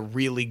Elko had a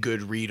really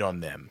good read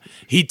on them.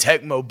 He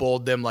Tecmo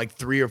Bowled them like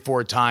 3 or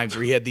 4 times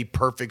where he had the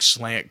perfect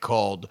slant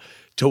called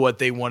to what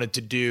they wanted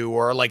to do,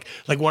 or like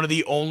one of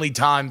the only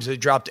times they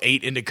dropped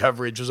 8 into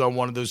coverage was on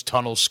one of those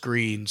tunnel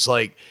screens.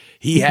 Like,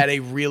 he had a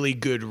really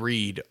good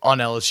read on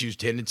LSU's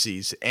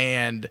tendencies,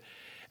 and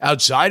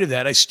outside of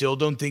that, I still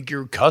don't think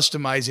you're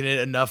customizing it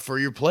enough for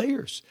your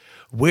players.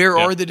 Where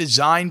are the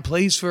design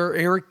plays for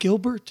Eric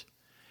Gilbert?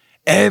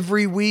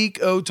 Every week,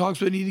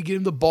 talks about needing to get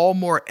him the ball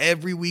more.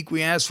 Every week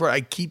we ask for it.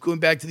 I keep going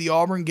back to the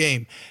Auburn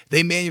game.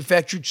 They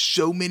manufactured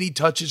so many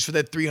touches for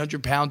that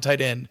 300-pound tight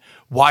end.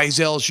 Why is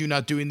LSU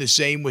not doing the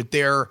same with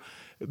their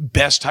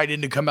best tight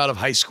end to come out of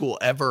high school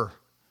ever?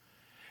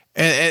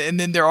 And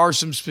then there are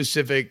some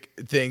specific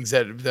things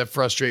that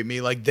frustrate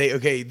me. Like the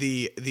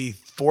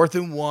 4th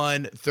and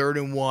 1, 3rd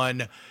and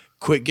 1,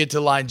 quick get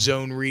to line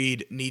zone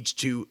read needs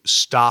to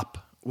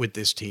stop with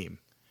this team.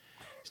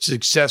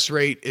 Success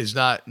rate is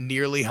not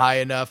nearly high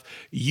enough.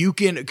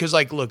 Because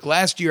look,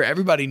 last year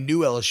everybody knew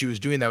LSU was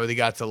doing that when they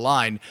got to the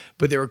line,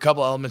 but there were a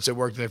couple elements that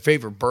worked in their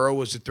favor. Burrow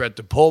was a threat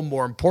to pull.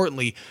 More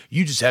importantly,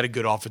 you just had a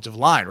good offensive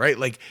line, right?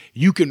 Like,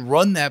 you can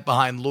run that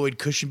behind Lloyd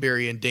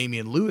Cushenberry and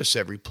Damian Lewis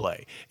every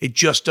play. It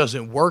just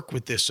doesn't work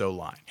with this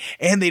O-line.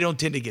 And they don't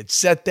tend to get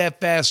set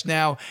that fast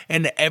now,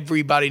 and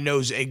everybody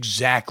knows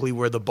exactly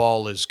where the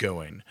ball is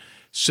going.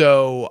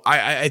 So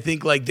I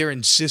think like their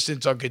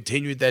insistence on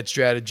continuing that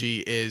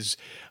strategy is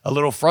a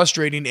little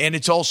frustrating. And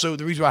it's also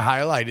the reason why I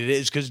highlighted it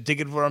is because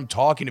think of what I'm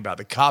talking about,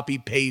 the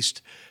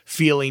copy-paste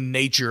feeling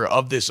nature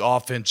of this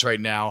offense right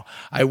now.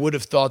 I would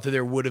have thought that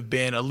there would have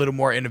been a little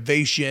more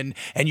innovation,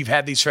 and you've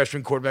had these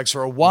freshman quarterbacks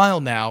for a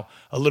while now,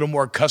 a little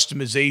more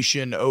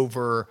customization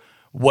over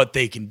what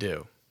they can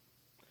do.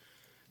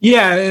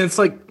 Yeah, and it's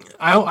like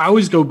I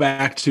always go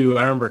back to,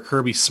 I remember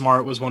Kirby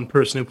Smart was one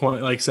person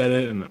who said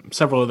it, and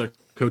several other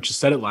coaches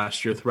said it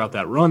last year throughout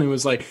that run. It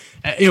was like,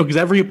 because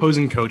every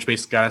opposing coach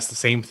basically asked the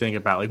same thing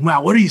about like,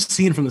 wow, what are you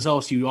seeing from this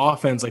LSU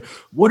offense? Like,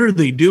 what are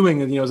they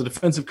doing? And, as a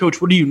defensive coach,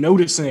 what are you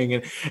noticing?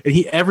 And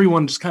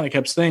everyone just kind of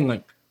kept saying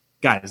like,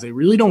 guys, they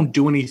really don't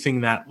do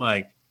anything that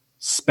like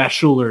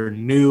special or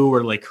new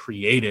or like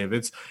creative.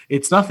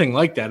 It's nothing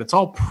like that. It's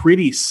all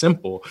pretty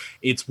simple.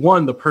 It's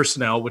the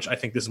personnel, which I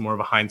think this is more of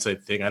a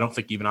hindsight thing. I don't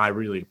think even I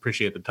really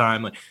appreciate at the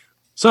time. Like,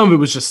 some of it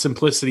was just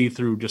simplicity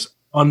through just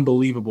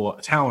unbelievable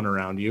talent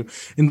around you.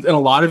 And a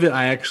lot of it,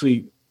 I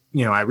actually,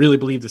 I really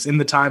believe this in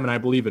the time, and I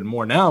believe it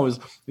more now, is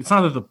it's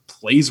not that the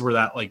plays were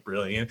that like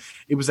brilliant.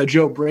 It was that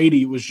Joe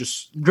Brady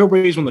is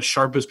one of the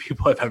sharpest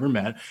people I've ever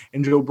met.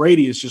 And Joe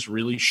Brady is just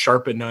really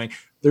sharp at knowing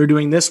they're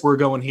doing this, we're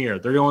going here.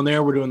 They're going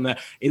there, we're doing that.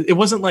 It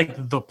wasn't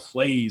like the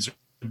plays,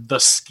 the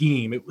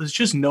scheme. It was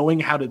just knowing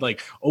how to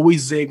like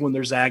always zig when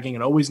they're zagging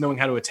and always knowing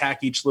how to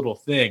attack each little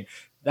thing.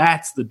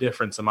 That's the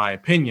difference, in my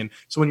opinion.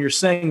 So when you're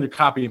saying they're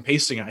copying and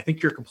pasting it, I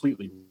think you're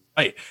completely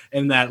right.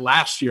 And that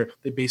last year,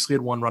 they basically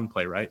had one run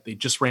play, right? They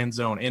just ran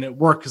zone, and it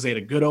worked because they had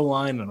a good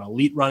O-line and an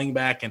elite running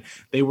back, and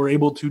they were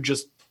able to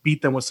just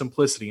beat them with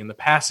simplicity. In the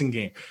passing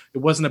game, it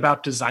wasn't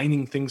about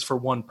designing things for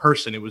one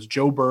person. It was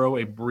Joe Burrow,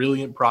 a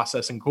brilliant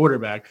processing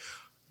quarterback,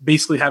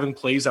 basically having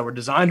plays that were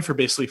designed for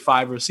basically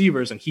 5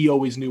 receivers, and he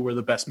always knew where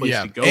the best place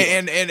to go.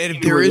 And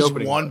if there is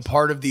one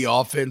part of the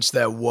offense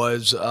that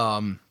was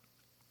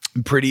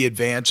pretty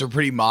advanced or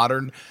pretty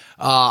modern,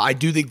 I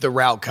do think the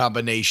route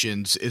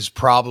combinations is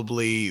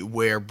probably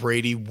where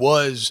Brady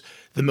was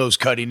the most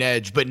cutting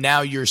edge, but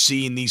now you're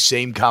seeing these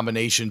same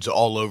combinations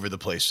all over the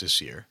place this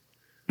year.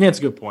 Yeah, it's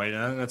a good point.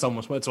 That's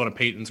one of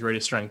Peyton's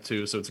greatest strengths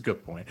too. So it's a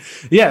good point.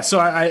 Yeah. So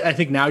I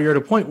think now you're at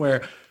a point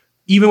where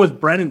even with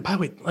Brennan, by the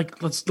way,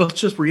 like let's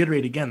just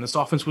reiterate again, this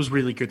offense was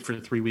really good for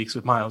 3 weeks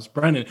with Miles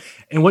Brennan.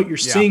 And what you're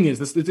seeing is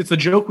this, it's a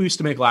joke we used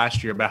to make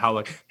last year about how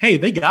like, hey,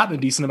 they got a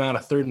decent amount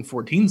of 3rd and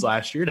 14s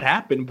last year. It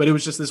happened, but it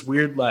was just this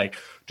weird, like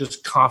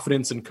just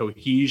confidence and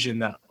cohesion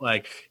that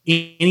like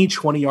any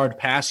 20-yard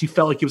pass, you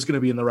felt like he was going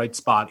to be in the right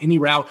spot. Any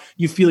route,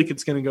 you feel like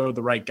it's going to go to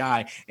the right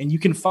guy. And you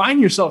can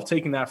find yourself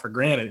taking that for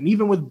granted. And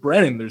even with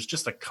Brennan, there's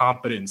just a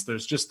competence.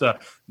 There's just a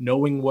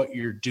knowing what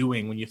you're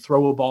doing. When you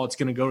throw a ball, it's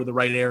going to go to the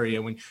right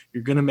area. When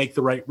you're going to make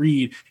the right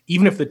read,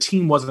 even if the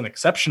team wasn't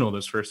exceptional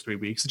those first 3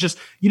 weeks, you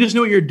just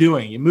know what you're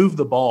doing. You move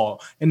the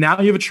ball. And now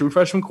you have a true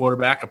freshman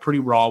quarterback, a pretty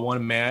raw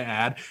one, may I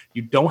add.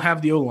 You don't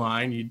have the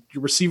O-line.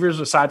 Your receivers,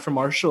 aside from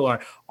Marshall,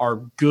 are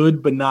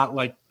good, but not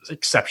like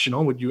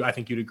exceptional. I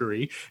think you'd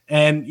agree.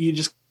 And you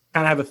just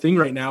kind of have a thing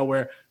right now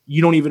where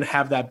you don't even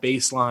have that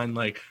baseline,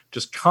 like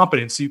just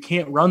competence. So you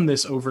can't run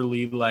this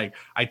overly, like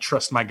I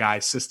trust my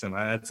guy's system.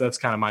 That's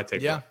kind of my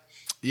take. Yeah.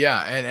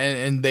 Yeah.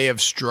 And they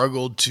have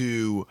struggled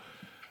to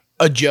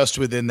adjust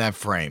within that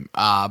frame.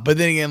 But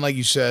then again, like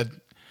you said,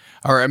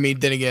 then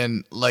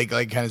again, like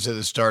kind of said at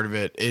the start of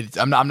it,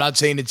 I'm not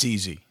saying it's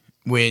easy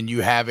when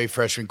you have a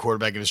freshman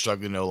quarterback and a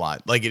struggling O-line.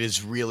 Like it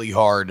is really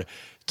hard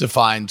to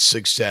find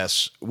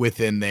success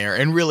within there,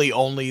 and really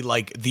only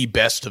like the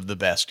best of the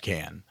best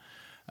can.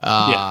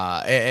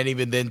 And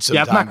even then,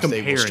 sometimes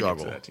they will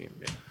struggle. That team.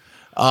 Yeah.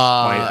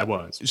 I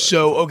was. But.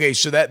 So okay,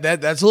 so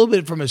that's a little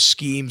bit from a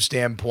scheme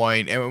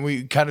standpoint, and when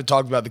we kind of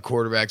talked about the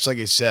quarterbacks, like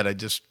I said,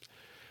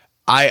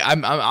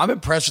 I'm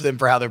impressed with them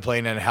for how they're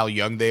playing and how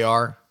young they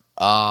are.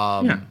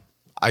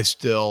 I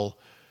still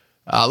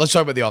let's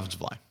talk about the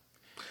offensive line.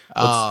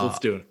 Let's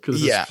do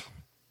it.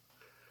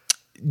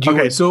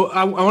 So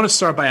I want to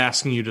start by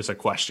asking you just a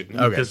question.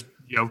 Okay. Because,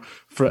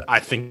 I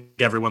think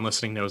everyone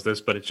listening knows this,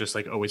 but it's just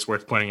like always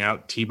worth pointing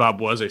out. T-Bob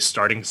was a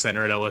starting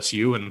center at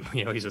LSU, and,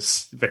 he's a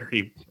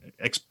very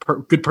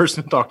good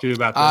person to talk to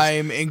about this.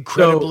 I'm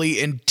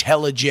incredibly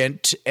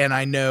intelligent, and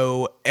I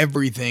know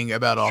everything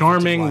about offensive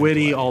charming, line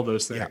witty, play. all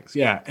those things.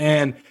 Yeah.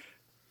 And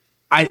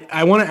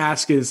I want to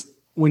ask is,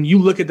 when you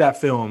look at that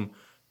film,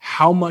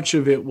 how much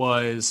of it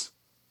was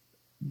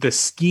the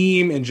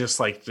scheme and just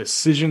like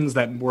decisions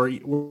that were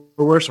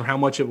worse, or how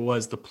much it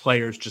was the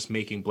players just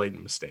making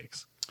blatant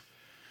mistakes?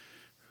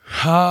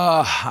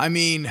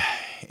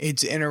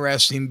 It's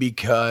interesting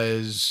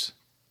because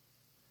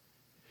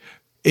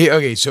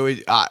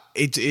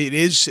it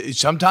is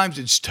sometimes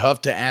it's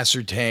tough to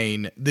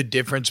ascertain the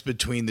difference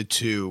between the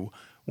two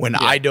when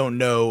I don't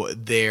know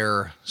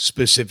their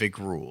specific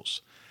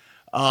rules.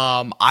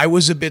 I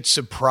was a bit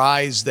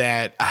surprised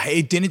that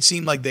it didn't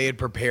seem like they had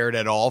prepared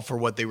at all for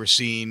what they were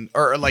seeing,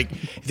 or like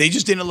they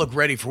just didn't look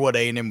ready for what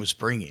A&M was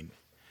bringing.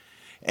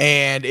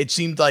 And it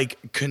seemed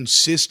like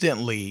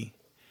consistently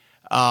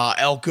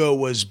Elko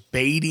was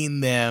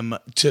baiting them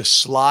to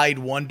slide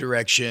one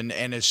direction,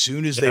 and as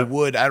soon as they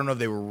would, I don't know if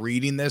they were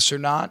reading this or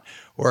not,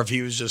 or if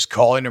he was just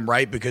calling them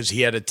right because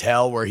he had a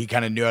tell where he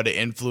kind of knew how to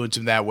influence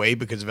him that way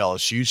because of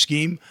LSU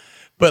scheme.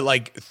 But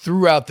like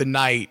throughout the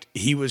night,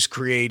 he was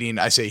creating,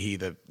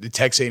 the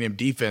Texas A&M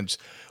defense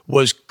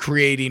was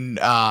creating,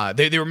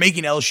 they were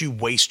making LSU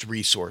waste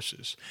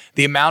resources.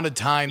 The amount of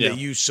time that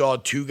you saw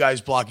 2 guys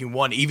blocking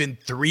one, even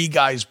 3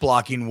 guys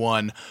blocking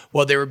one,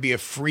 while there would be a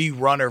free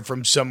runner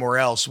from somewhere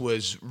else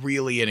was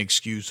really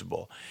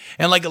inexcusable.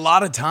 And like a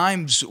lot of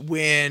times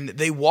when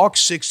they walk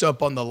 6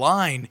 up on the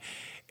line,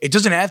 it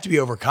doesn't have to be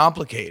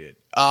overcomplicated.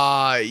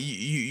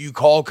 You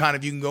call you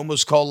can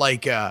almost call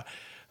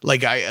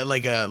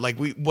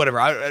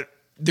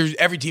there's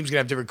every team's gonna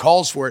have different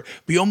calls for it,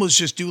 but you almost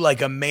just do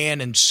like a man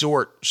and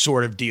sort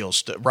of deal,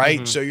 right?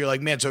 Mm-hmm. So you're like,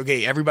 man, it's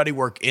okay. Everybody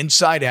work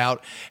inside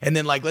out, and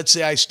then like let's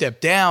say I step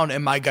down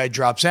and my guy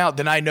drops out,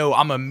 then I know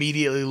I'm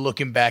immediately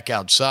looking back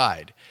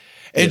outside.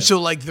 And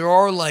so like there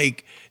are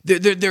like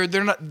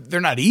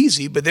they're not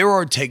easy, but there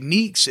are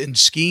techniques and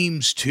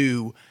schemes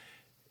to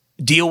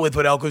deal with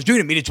what Elko's doing.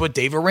 I mean, it's what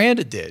Dave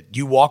Aranda did.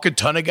 You walk a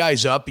ton of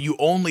guys up, you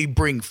only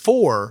bring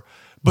 4.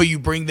 But you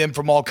bring them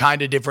from all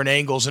kind of different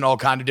angles and all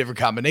kind of different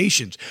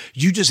combinations.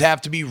 You just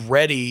have to be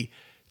ready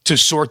to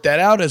sort that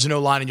out as an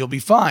O-line, and you'll be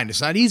fine.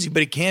 It's not easy,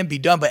 but it can be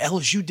done. But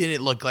LSU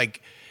didn't look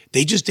like –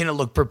 they just didn't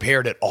look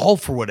prepared at all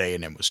for what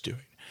A&M was doing.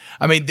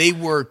 I mean, they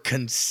were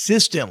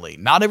consistently –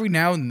 not every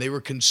now and then – they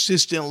were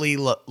consistently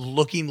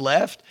looking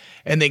left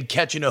and then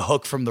catching a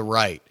hook from the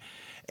right.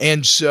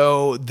 And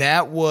so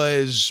that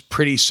was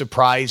pretty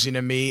surprising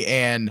to me.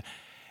 And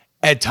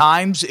at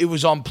times it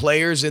was on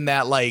players in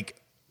that, like,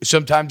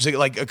 sometimes,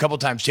 like a couple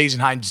times, Jason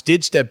Hines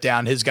did step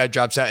down, his guy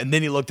drops out, and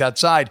then he looked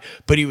outside,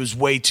 but he was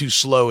way too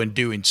slow in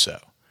doing so.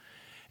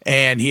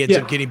 And he ends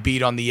up getting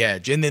beat on the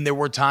edge. And then there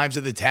were times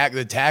that the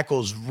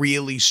tackles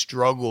really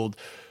struggled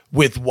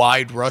with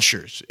wide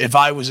rushers. If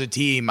I was a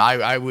team,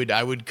 I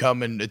would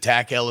come and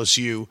attack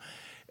LSU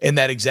in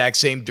that exact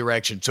same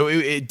direction. So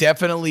it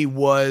definitely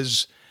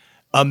was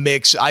a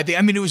mix. I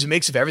mean, it was a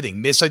mix of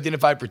everything: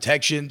 misidentified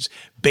protections,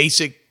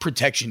 basic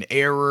protection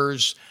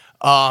errors,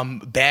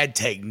 bad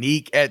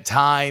technique at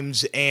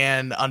times,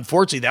 and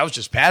unfortunately, that was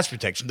just pass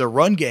protection. The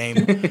run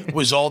game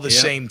was all the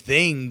same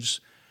things,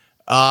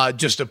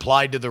 just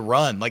applied to the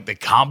run. Like the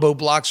combo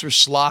blocks were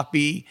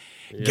sloppy.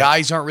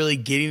 Guys aren't really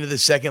getting to the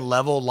second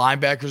level.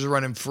 Linebackers are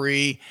running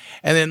free.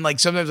 And then like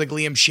sometimes like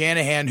Liam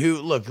Shanahan, who,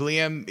 look,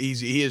 Liam,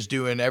 he is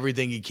doing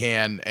everything he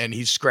can and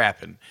he's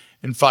scrapping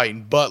and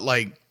fighting. But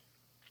like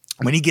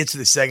when he gets to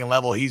the second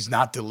level, he's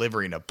not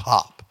delivering a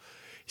pop.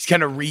 He's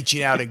kind of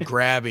reaching out and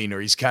grabbing, or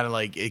he's kind of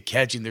like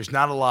catching. There's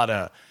not a lot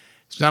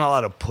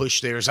of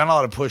push there. There's not a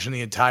lot of push in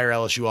the entire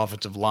LSU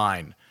offensive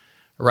line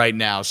right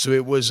now. So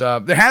it was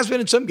there has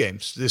been in some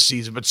games this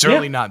season, but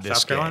certainly not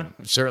this game.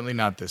 Certainly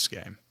not this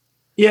game.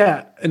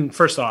 Yeah, and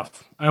first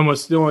off,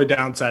 the only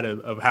downside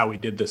of how we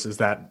did this is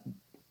that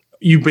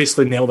you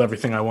basically nailed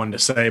everything I wanted to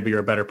say, but you're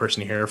a better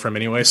person to hear from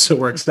anyway, so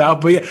it works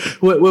out. But yeah,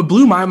 what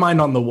blew my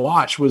mind on the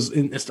watch was,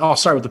 I'll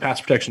start with the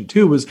pass protection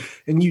too, was,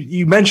 and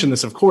you mentioned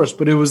this, of course,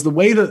 but it was the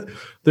way that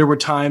there were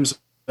times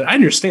that I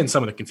understand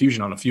some of the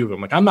confusion on a few of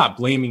them. Like, I'm not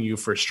blaming you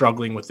for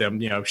struggling with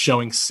them,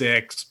 showing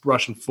 6,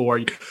 rushing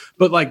 4,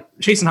 but like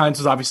Jason Hines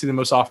was obviously the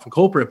most often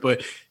culprit,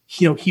 but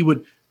he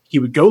would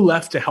go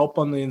left to help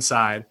on the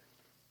inside.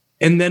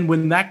 And then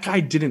when that guy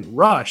didn't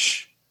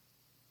rush,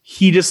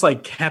 he just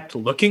like kept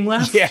looking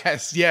left.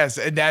 Yes.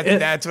 And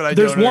that's what I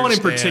There's don't one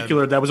understand. in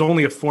particular that was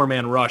only a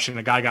 4-man rush and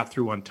a guy got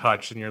through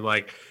untouched. And you're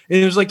like, and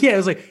it was like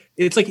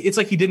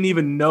he didn't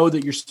even know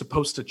that you're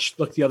supposed to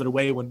look the other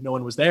way when no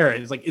one was there.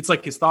 It's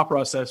like his thought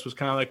process was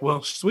kind of like,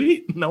 well,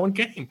 sweet, no one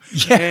came.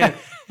 Yeah.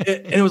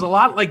 And it was a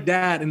lot like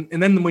that.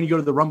 And then when you go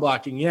to the run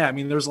blocking, I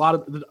mean, there's a lot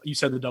of, you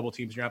said the double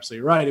teams, you're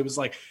absolutely right. It was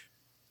like,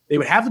 they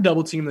would have the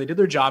double team, they did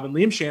their job, and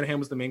Liam Shanahan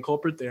was the main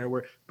culprit there.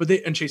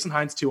 And Jason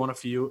Hines too on a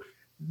few.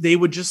 They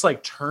would just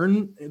like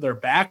turn their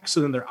back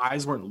so then their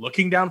eyes weren't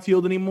looking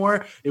downfield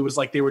anymore. It was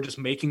like they were just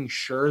making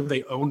sure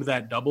they owned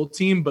that double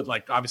team. But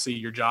like obviously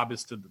your job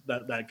is to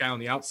that guy on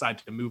the outside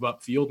to move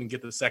up field and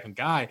get to the second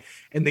guy.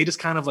 And they just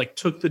kind of like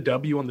took the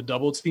W on the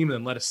double team and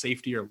then let a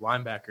safety or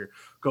linebacker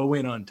go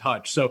in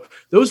untouched. So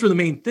those were the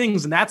main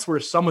things. And that's where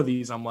some of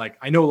these, I'm like,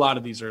 I know a lot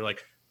of these are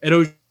like, Ed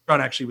Orgeron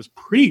actually was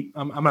pretty,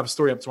 I'm gonna have a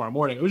story up tomorrow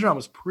morning. Orgeron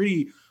was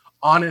pretty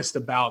honest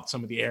about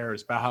some of the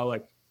errors, about how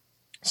like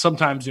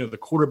sometimes, the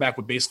quarterback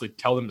would basically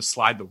tell them to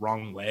slide the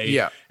wrong way.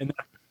 Yeah. And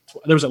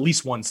there was at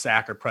least one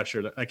sack or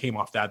pressure that came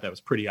off that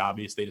was pretty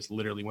obvious. They just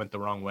literally went the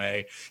wrong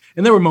way.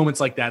 And there were moments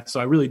like that. So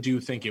I really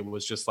do think it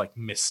was just like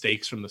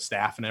mistakes from the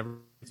staff and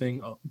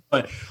everything.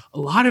 But a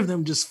lot of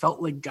them just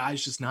felt like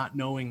guys just not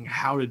knowing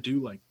how to do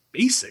like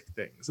basic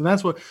things. And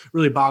that's what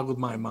really boggled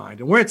my mind.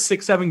 And we're at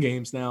 6-7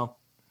 games now.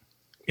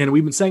 And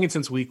we've been saying it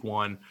since week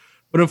 1.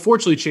 But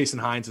unfortunately, Jason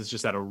Hines has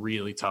just had a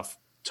really tough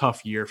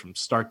year from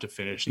start to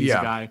finish. He's a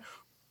guy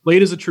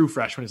played as a true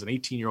freshman as an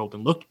 18-year-old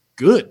and looked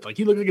good. Like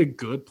he looked like a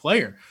good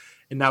player.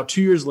 And now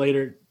 2 years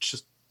later,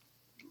 just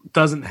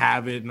doesn't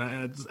have it.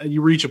 And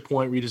you reach a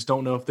point where you just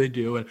don't know if they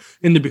do.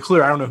 And to be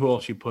clear, I don't know who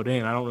else you put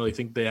in. I don't really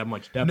think they have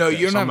much depth. No, there,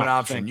 you don't have an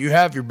option. You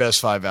have your best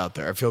 5 out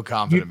there. I feel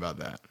confident about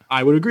that.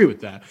 I would agree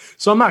with that.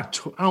 So I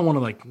don't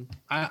want to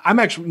I'm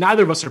actually,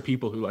 neither of us are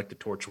people who like to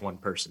torch one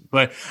person,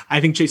 but I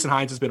think Jason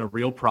Hines has been a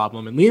real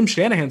problem. And Liam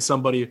Shanahan's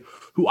somebody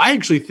who I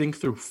actually think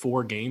through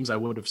 4 games, I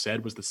would have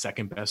said was the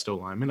second best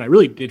O-lineman. I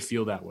really did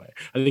feel that way.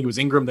 I think it was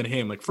Ingram than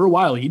him. Like for a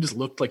while, he just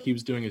looked like he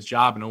was doing his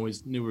job and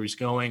always knew where he's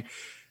going.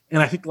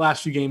 And I think the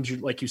last few games,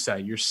 like you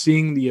said, you're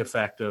seeing the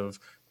effect of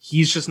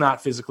he's just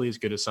not physically as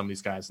good as some of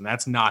these guys. And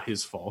that's not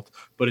his fault,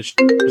 but it's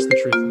just the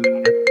truth of the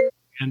matter.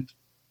 And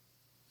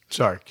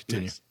sorry,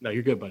 continue. Yes. No,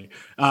 you're good, buddy.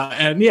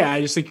 And yeah,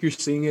 I just think you're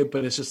seeing it,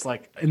 but it's just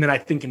like, and then I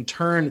think in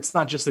turn, it's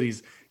not just that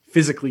he's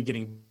physically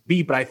getting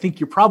beat, but I think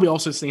you're probably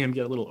also seeing him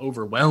get a little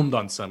overwhelmed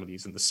on some of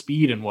these and the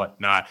speed and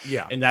whatnot.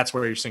 Yeah. And that's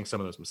where you're seeing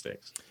some of those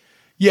mistakes.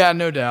 Yeah,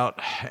 no doubt.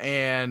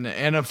 And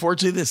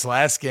unfortunately, this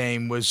last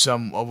game was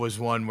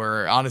one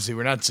where honestly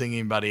we're not seeing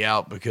anybody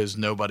out because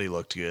nobody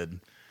looked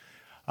good.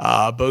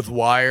 Both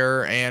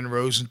Wire and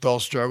Rosenthal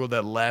struggled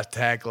at left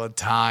tackle at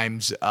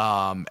times.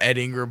 Ed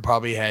Ingram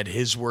probably had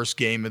his worst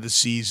game of the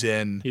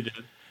season. He did.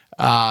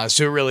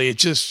 So really, it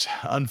just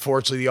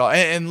unfortunately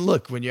and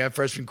look, when you have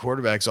freshman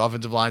quarterbacks,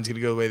 offensive line's going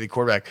to go the way of the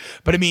quarterback.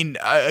 But I mean,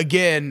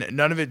 again,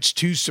 none of it's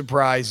too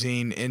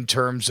surprising in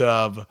terms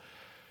of.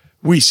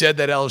 We said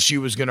that LSU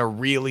was going to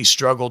really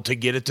struggle to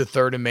get it to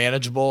third and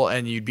manageable,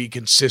 and you'd be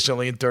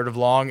consistently in third of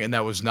long, and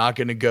that was not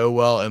going to go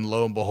well. And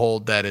lo and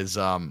behold, that is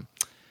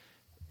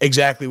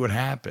exactly what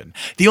happened.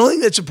 The only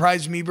thing that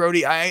surprised me,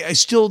 Brody, I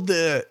still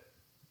the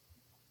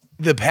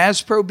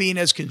pass pro being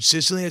as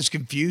consistently as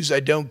confused, I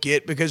don't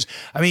get, because,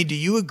 I mean, do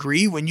you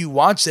agree when you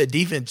watch that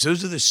defense,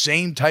 those are the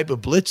same type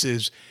of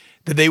blitzes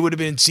that they would have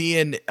been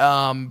seeing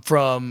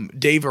from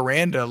Dave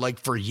Aranda like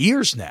for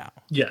years now?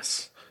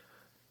 Yes.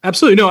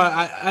 Absolutely. No,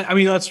 I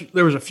mean,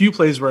 there was a few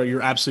plays where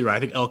you're absolutely right. I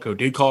think Elko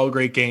did call a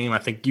great game. I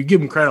think you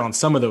give him credit on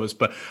some of those,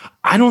 but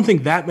I don't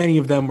think that many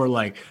of them were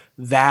like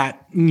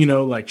that,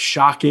 like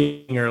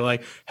shocking or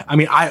like, I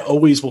mean, I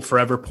always will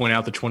forever point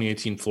out the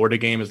 2018 Florida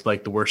game as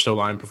like the worst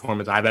O-line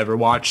performance I've ever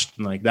watched.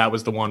 And like, that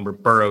was the one where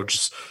Burrow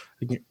just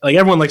like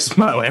everyone likes to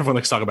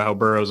talk about how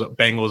Burrow's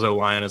Bengals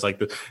O-line is like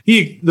the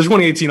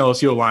 2018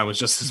 LSU O-line was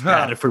just as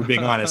bad, if we're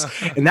being honest.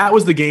 And that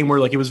was the game where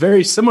like, it was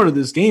very similar to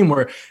this game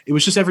where it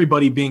was just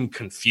everybody being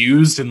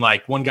confused. And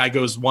like one guy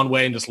goes one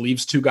way and just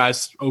leaves two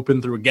guys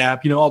open through a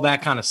gap, all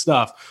that kind of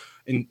stuff.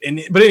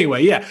 But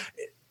anyway, yeah.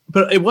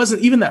 But it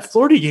wasn't even that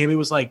Florida game. It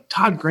was like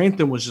Todd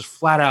Grantham was just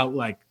flat out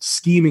like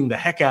scheming the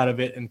heck out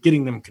of it and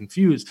getting them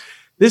confused.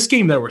 This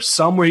game, there were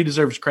some where he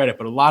deserves credit,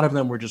 but a lot of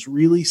them were just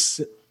really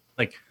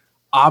like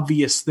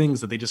obvious things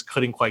that they just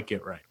couldn't quite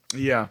get right.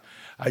 Yeah,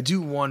 I do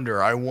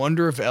wonder. I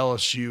wonder if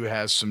LSU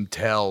has some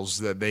tells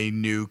that they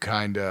knew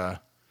kind of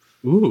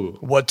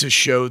what to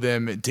show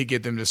them to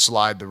get them to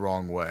slide the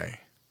wrong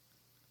way.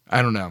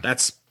 I don't know.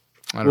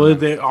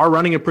 They are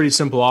running a pretty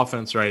simple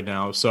offense right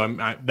now, so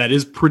that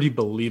is pretty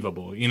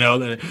believable.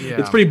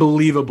 It's pretty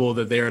believable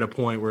that they're at a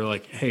point where,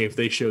 like, hey, if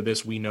they show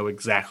this, we know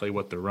exactly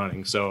what they're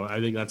running. So I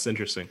think that's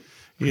interesting.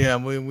 Yeah,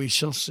 we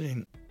shall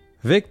see.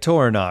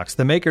 Victorinox,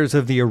 the makers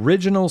of the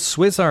original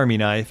Swiss Army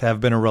knife,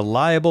 have been a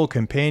reliable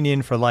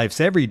companion for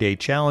life's everyday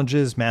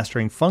challenges,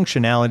 mastering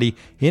functionality,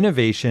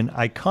 innovation,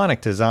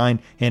 iconic design,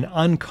 and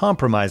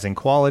uncompromising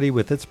quality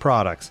with its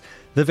products.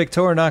 The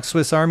Victorinox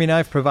Swiss Army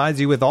knife provides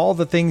you with all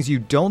the things you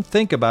don't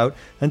think about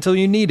until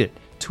you need it.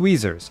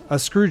 Tweezers, a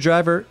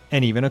screwdriver,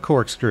 and even a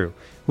corkscrew.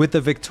 With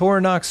the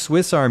Victorinox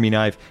Swiss Army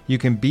knife, you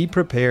can be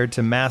prepared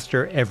to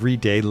master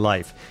everyday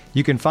life.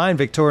 You can find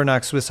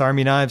Victorinox Swiss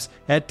Army knives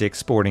at Dick's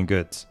Sporting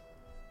Goods.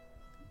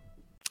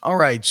 All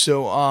right,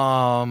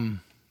 so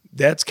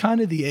that's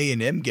kind of the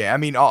A&M game. I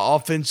mean,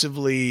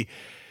 offensively,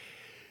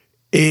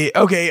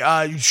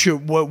 sure.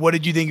 What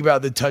did you think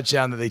about the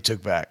touchdown that they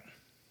took back?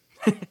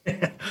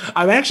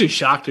 I'm actually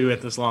shocked we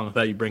went this long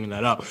without you bringing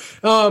that up.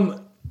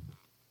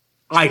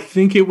 I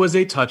think it was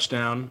a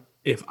touchdown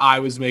if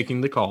I was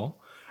making the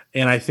call,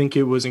 and I think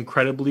it was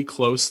incredibly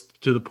close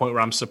to the point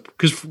where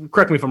because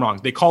correct me if I'm wrong,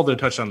 they called it a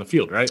touchdown on the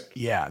field, right?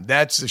 Yeah,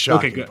 that's the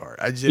shocking part.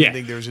 I just didn't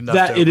think there was enough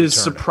to it is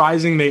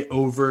surprising they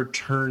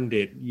overturned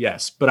it,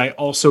 yes, but I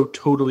also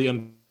totally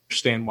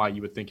understand why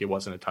you would think it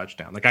wasn't a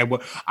touchdown. Like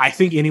I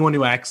think anyone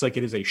who acts like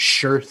it is a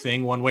sure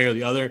thing one way or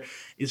the other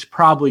is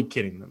probably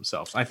kidding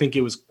themselves. I think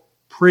it was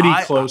pretty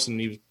close, and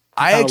he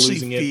was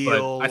losing it,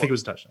 but I think it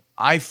was a touchdown.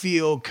 I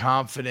feel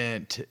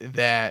confident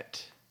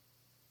that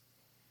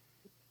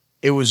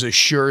it was a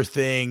sure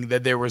thing,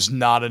 that there was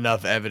not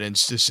enough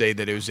evidence to say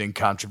that it was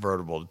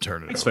incontrovertible to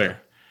turn it over. That's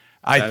fair.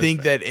 I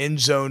think that end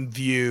zone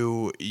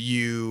view,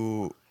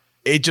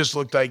 it just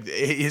looked like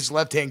his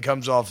left hand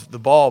comes off the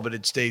ball, but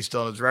it stays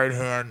still in his right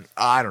hand.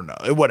 I don't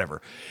know.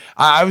 Whatever.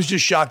 I was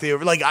just shocked. It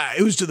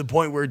was to the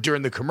point where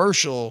during the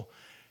commercial,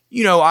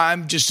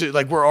 I'm just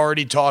like, we're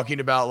already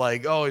talking about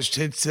like, oh, it's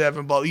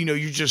 10-7 ball.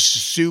 You're just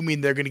assuming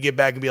they're going to get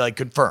back and be like,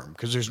 confirmed,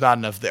 because there's not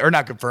enough there, or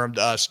not confirmed,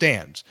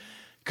 stands,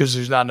 because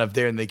there's not enough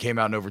there, and they came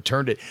out and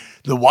overturned it.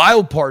 The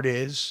wild part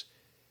is,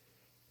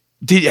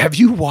 have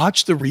you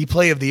watched the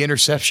replay of the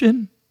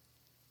interception?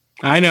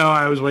 I know.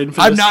 I was waiting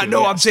for. I'm not.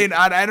 No, I'm saying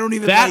I don't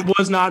even. That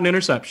was not an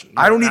interception.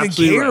 I don't even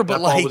care. Right. But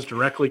that ball was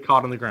directly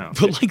caught on the ground.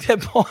 But like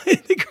that ball,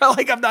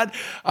 like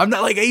I'm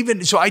not like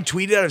even. So I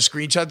tweeted out a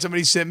screenshot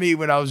somebody sent me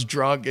when I was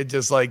drunk and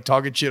just like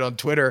talking shit on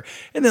Twitter.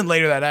 And then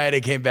later that night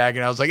I came back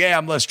and I was like, hey,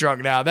 I'm less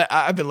drunk now.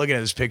 I've been looking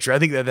at this picture. I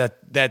think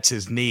that's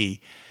his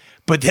knee.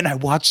 But then I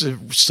watched the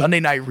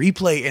Sunday night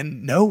replay,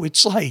 and no,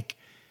 it's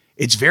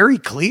very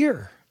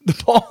clear.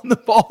 The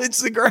ball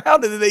hits the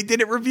ground, and then they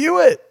didn't review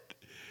it.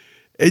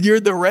 And you're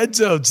in the red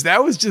zones.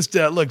 That was just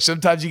look.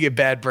 Sometimes you get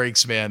bad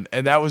breaks, man,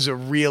 and that was a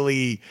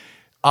really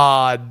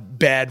odd,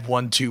 bad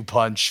 1-2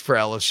 punch for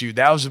LSU.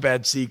 That was a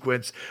bad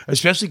sequence,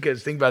 especially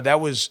because think about it,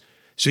 that was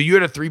so you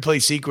had a 3-play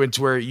sequence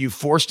where you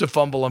forced a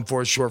fumble on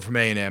fourth short from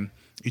A&M,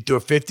 you throw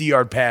a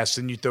 50-yard pass,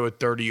 and you throw a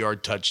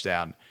 30-yard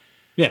touchdown.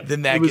 Yeah,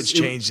 then that gets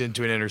changed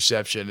into an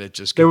interception. It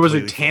just there was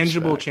a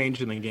tangible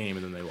change in the game,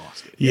 and then they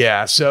lost it.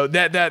 Yeah, so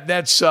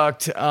that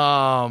sucked.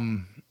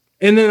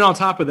 And then on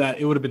top of that,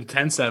 it would have been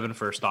 10-7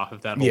 first off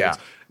if that holds. Yeah.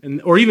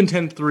 Or even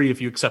 10-3 if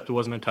you accept it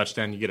wasn't a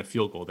touchdown, you get a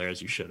field goal there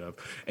as you should have.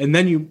 And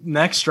then you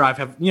next drive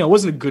have, it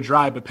wasn't a good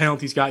drive, but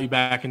penalties got you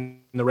back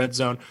in the red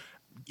zone.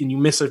 And you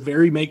miss a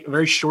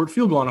very short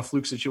field goal on a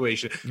fluke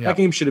situation. Yeah. That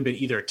game should have been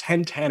either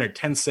 10-10 or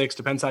 10-6,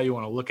 depends how you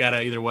want to look at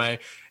it either way.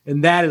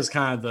 And that is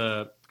kind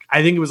of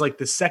I think it was like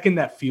the second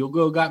that field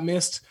goal got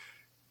missed,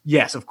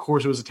 yes, of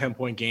course it was a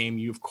 10-point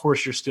game. Of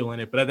course you're still in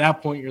it. But at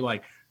that point, you're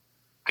like,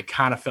 I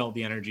kind of felt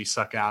the energy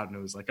suck out, and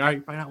it was like, all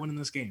right, why not winning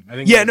this game? I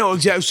think. Yeah, no,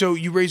 exactly. So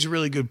you raise a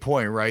really good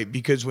point, right?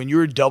 Because when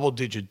you're a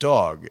double-digit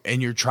dog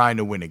and you're trying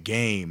to win a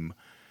game,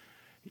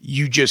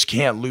 you just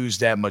can't lose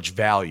that much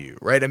value,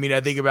 right? I mean,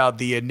 I think about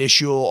the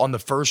initial on the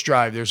first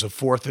drive, there's a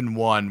 4th and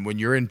 1 when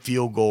you're in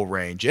field goal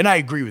range. And I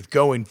agree with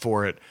going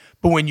for it,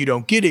 but when you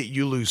don't get it,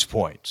 you lose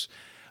points.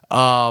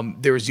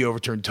 There was the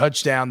overturned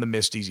touchdown, the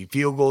missed easy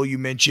field goal you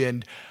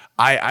mentioned.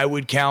 I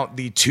would count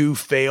the 2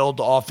 failed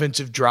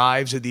offensive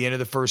drives at the end of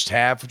the first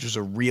half, which was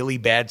a really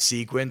bad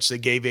sequence that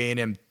gave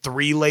A&M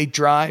 3 late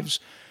drives,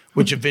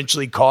 which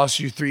eventually cost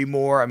you 3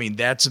 more. I mean,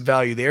 that's some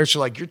value there. So,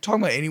 like, you're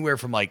talking about anywhere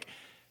from, like,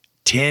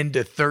 10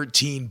 to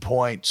 13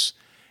 points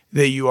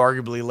that you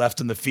arguably left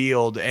on the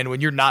field. And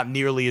when you're not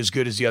nearly as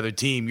good as the other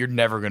team, you're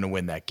never going to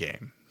win that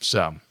game.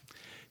 So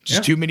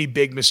just too many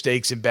big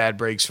mistakes and bad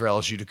breaks for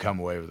LSU to come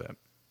away with it.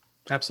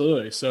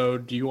 Absolutely. So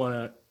do you want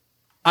to,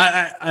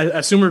 I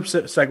assume we're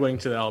segueing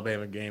to the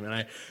Alabama game.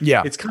 And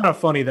it's kind of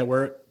funny that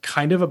we're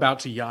kind of about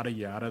to yada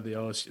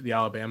the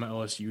Alabama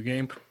LSU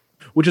game,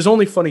 which is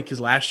only funny because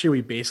last year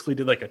we basically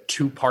did like a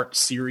 2-part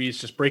series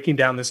just breaking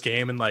down this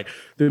game and like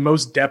the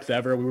most depth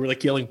ever. We were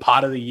like yelling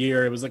pod of the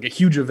year. It was like a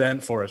huge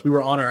event for us. We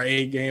were on our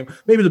A game,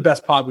 maybe the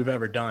best pod we've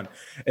ever done.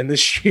 And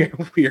this year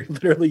we are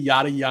literally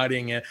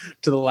yada-yadaing it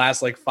to the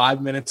last like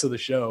 5 minutes of the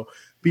show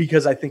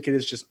because I think it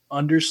is just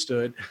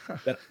understood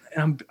that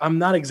I'm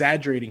not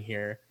exaggerating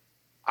here.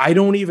 I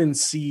don't even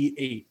see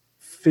a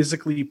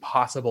physically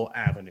possible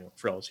avenue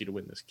for LSU to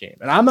win this game.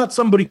 And I'm not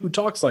somebody who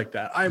talks like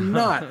that. I'm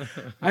not.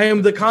 I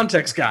am the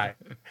context guy.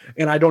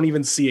 And I don't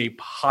even see a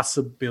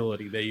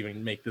possibility they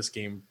even make this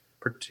game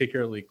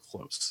particularly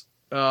close.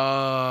 No,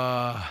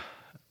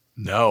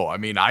 I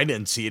mean, I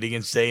didn't see it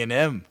against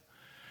A&M.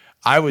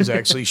 I was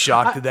actually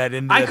shocked at that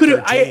end. I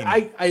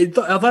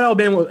thought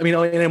Alabama,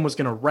 A&M was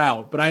going to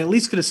rout, but I at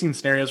least could have seen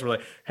scenarios where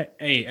like,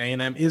 hey,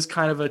 A&M is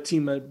kind of a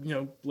team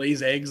that,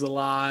 lays eggs a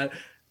lot.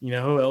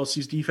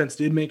 LSU's defense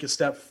did make a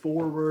step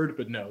forward,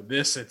 but no,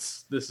 this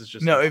is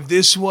just no. If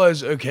this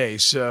was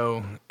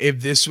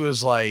if this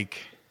was like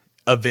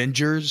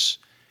Avengers,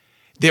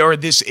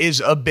 this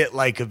is a bit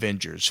like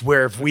Avengers,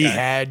 where if we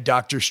had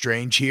Doctor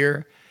Strange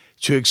here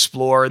to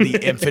explore the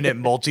infinite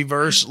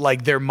multiverse,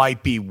 like there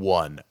might be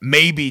 1,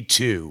 maybe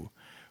 2,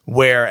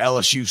 where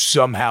LSU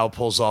somehow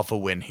pulls off a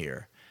win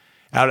here.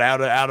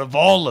 Out of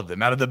all of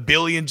them, out of the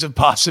billions of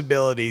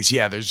possibilities,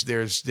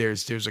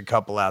 there's a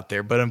couple out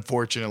there, but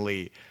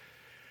unfortunately,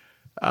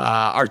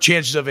 our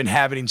chances of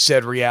inhabiting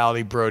said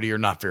reality, Brody, are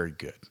not very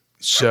good.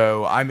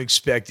 So I'm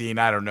expecting,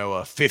 a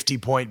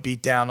 50-point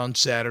beatdown on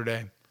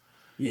Saturday.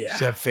 Yeah, is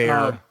that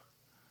fair?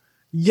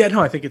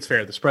 No, I think it's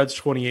fair. The spread's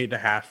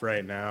 28.5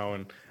 right now,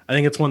 and I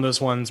think it's one of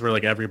those ones where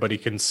like everybody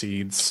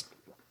concedes.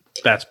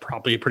 That's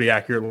probably a pretty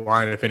accurate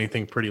line, if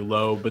anything, pretty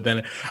low. But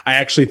then I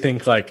actually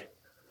think like.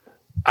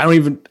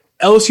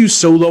 LSU's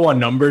so low on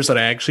numbers that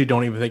I actually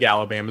don't even think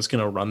Alabama's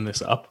going to run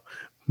this up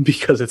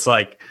because it's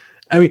like,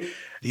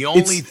 the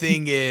only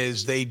thing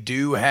is they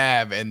do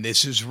have, and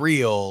this is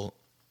real,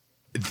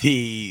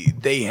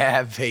 they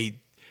have a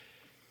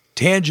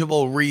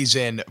tangible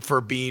reason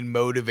for being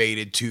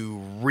motivated to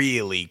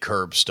really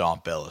curb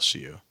stomp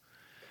LSU.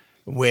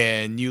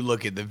 When you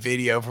look at the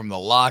video from the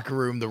locker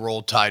room, the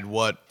Roll Tide,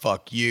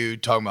 fuck you,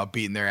 talking about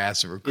beating their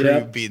ass at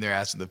recruit, beating their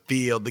ass in the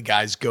field, the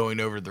guys going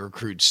over the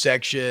recruit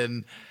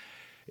section.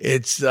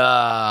 It's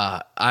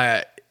the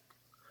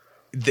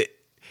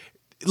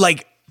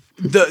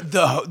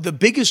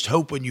biggest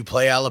hope when you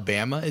play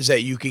Alabama is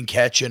that you can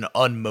catch an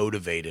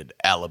unmotivated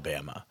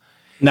Alabama.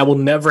 And that will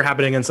never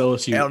happen against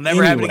LSU. It'll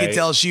never happen against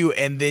LSU,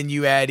 and then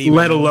you add even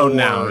let alone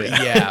more,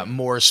 now,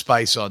 more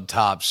spice on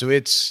top. So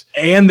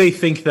and they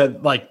think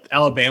that like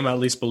Alabama at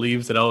least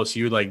believes that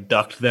LSU like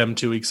ducked them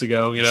 2 weeks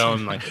ago,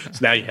 and like so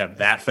now you have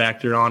that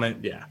factor on it.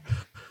 Yeah,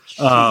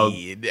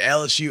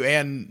 LSU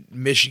and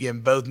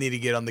Michigan both need to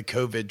get on the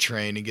COVID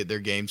train and get their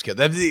games cut.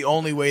 That's the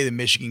only way that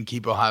Michigan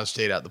keep Ohio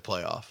State out of the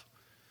playoff.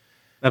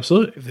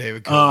 Absolutely, if they have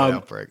a COVID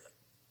outbreak.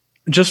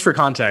 Just for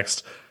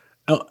context.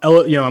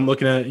 I'm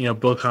looking at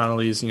Bill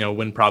Connolly's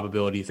win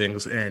probability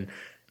things, and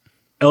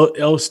they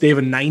have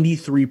a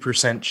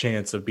 93%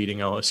 chance of beating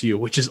LSU,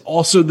 which is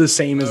also the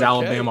same as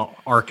Alabama,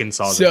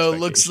 Arkansas. So it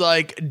looks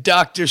like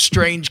Dr.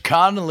 Strange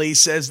Connolly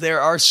says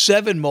there are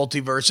 7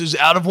 multiverses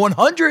out of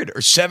 100,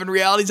 or 7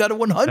 realities out of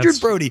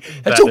 100. Brody,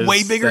 that's a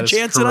way bigger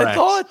chance than I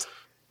thought.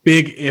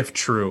 Big if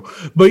true,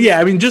 but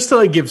just to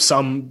like give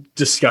some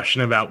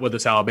discussion about what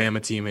this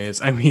Alabama team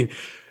is.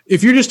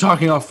 If you're just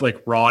talking off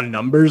like raw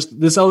numbers,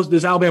 this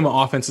Alabama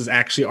offense is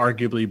actually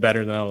arguably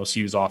better than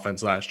LSU's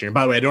offense last year. And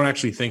by the way, I don't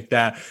actually think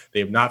that. They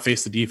have not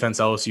faced the defense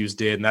LSU's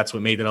did, and that's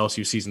what made the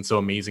LSU season so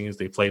amazing is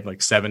they played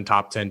like 7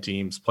 top 10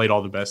 teams, played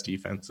all the best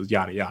defenses,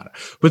 yada, yada.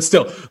 But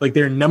still, like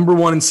they're number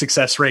 1 in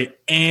success rate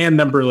and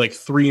number like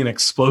 3 in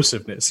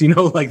explosiveness.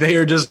 Like they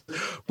are just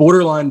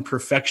borderline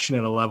perfection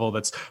at a level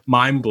that's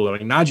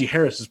mind-blowing. Najee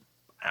Harris is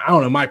I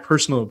don't know, my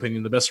personal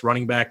opinion, the best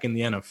running back in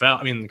the NFL,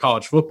 I mean, in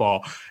college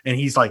football, and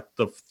he's like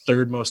the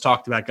third most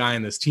talked about guy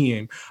in this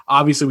team.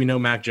 Obviously, we know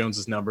Mac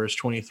Jones's numbers,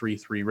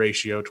 23-3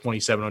 ratio,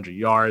 2,700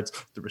 yards.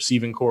 The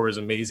receiving core is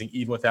amazing,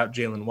 even without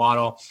Jalen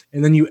Waddle.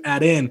 And then you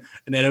add in,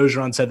 and Ed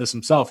Orgeron said this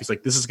himself, he's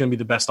like, this is going to be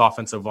the best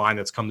offensive line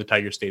that's come to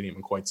Tiger Stadium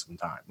in quite some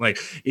time. Like,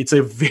 it's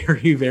a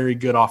very, very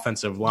good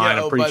offensive line.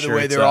 Yeah, I'm pretty by the sure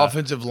way, their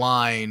offensive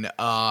line,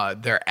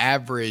 their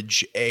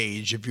average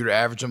age, if you were to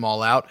average them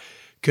all out,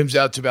 comes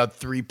out to about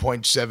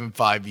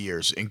 3.75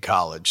 years in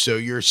college. So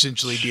you're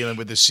essentially dealing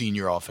with a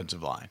senior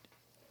offensive line.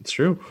 It's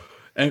true.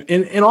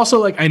 And also,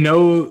 like, I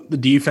know the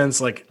defense,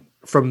 like,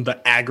 from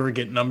the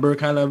aggregate number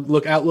kind of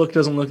outlook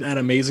doesn't look that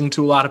amazing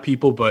to a lot of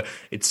people, but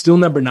it's still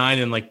number 9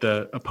 in like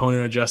the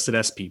opponent adjusted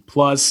SP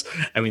plus.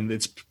 I mean,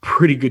 it's a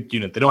pretty good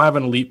unit. They don't have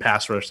an elite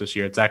pass rush this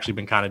year. It's actually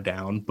been kind of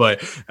down,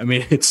 but I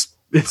mean, this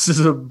is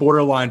a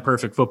borderline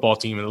perfect football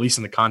team, at least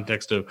in the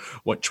context of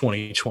what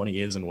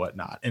 2020 is and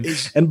whatnot.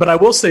 But I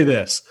will say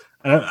this,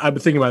 and I've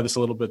been thinking about this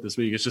a little bit this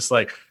week. It's just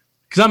like,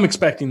 because I'm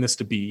expecting this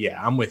to be,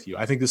 I'm with you.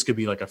 I think this could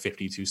be like a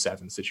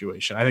 52-7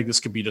 situation. I think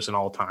this could be just an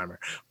all-timer.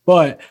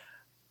 But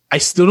I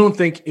still don't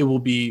think it will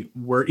be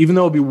even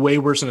though it'll be way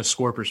worse in a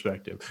score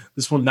perspective.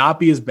 This will not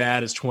be as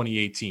bad as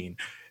 2018.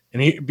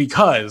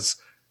 Because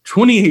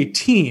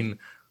 2018,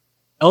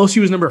 LSU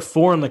was number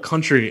 4 in the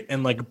country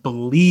and like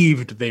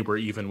believed they were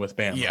even with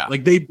Bama. Yeah.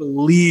 Like they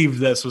believed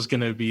this was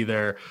going to be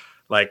their,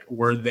 like,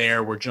 we're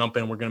there, we're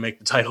jumping, we're going to make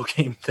the title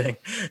game thing.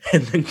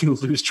 And then you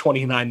lose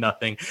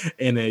 29-0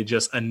 in a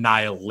just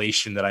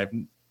annihilation that I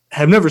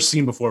have never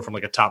seen before from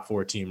like a top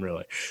 4 team,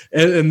 really.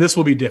 And this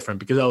will be different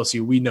because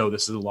LSU, we know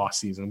this is a lost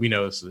season. We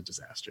know this is a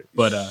disaster.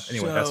 But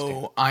anyway, that's the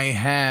game. I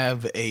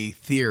have a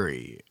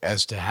theory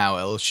as to how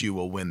LSU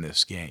will win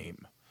this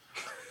game.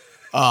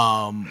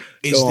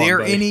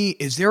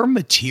 Is there a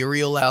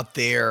material out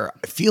there?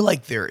 I feel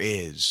like there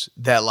is,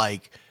 that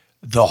like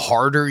the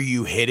harder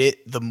you hit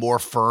it, the more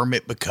firm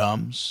it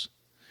becomes.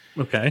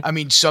 Okay. I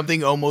mean,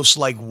 something almost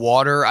like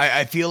water.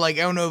 I feel like,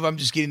 I don't know if I'm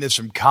just getting this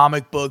from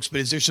comic books,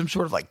 but is there some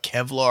sort of like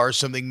Kevlar or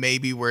something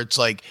maybe where it's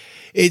like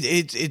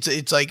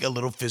it's like a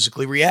little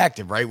physically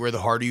reactive, right? Where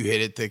the harder you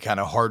hit it, the kind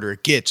of harder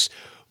it gets.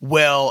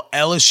 Well,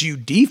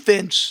 LSU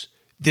defense,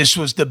 this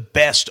was the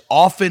best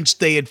offense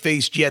they had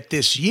faced yet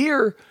this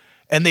year.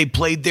 And they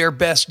played their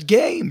best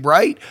game,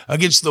 right?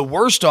 Against the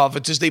worst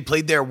offenses, they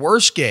played their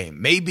worst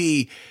game.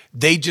 Maybe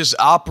they just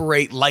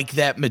operate like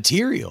that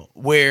material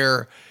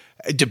where,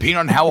 depending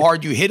on how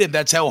hard you hit it,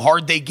 that's how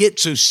hard they get.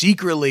 So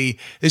secretly,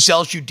 this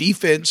LSU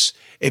defense,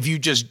 if you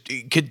just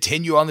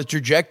continue on the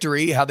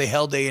trajectory, how they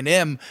held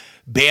A&M,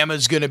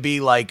 Bama's going to be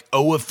like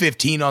 0 of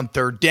 15 on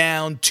third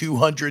down,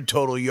 200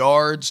 total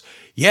yards.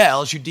 Yeah,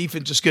 LSU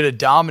defense is going to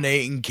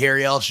dominate and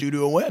carry LSU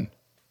to a win.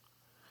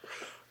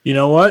 You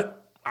know what?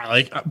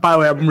 By the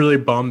way, I'm really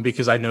bummed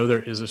because I know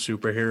there is a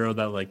superhero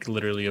that like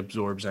literally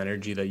absorbs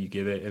energy that you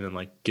give it and then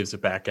like gives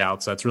it back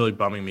out. So that's really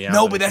bumming me out.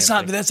 No, but that's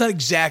not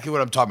exactly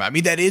what I'm talking about. I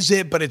mean, that is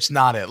it, but it's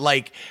not it.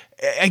 Like,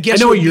 I guess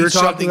I know what you're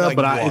talking about, like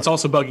but it's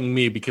also bugging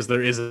me because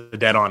there is a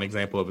dead-on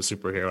example of a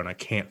superhero and I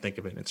can't think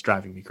of it. And it's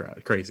driving me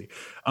crazy.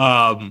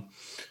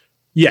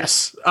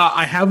 Yes,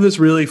 I have this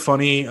really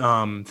funny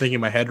thing in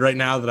my head right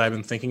now that I've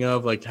been thinking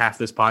of like half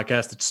this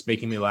podcast. It's just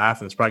making me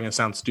laugh and it's probably going to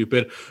sound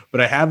stupid,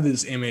 but I have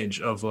this image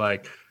of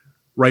like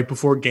right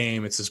before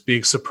game, it's this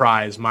big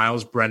surprise.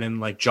 Miles Brennan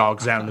like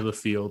jogs out into the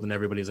field and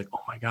everybody's like, oh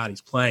my God,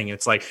 he's playing. And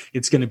it's like,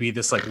 it's going to be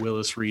this like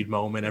Willis Reed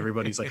moment.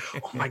 Everybody's like,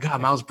 oh my God,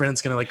 Miles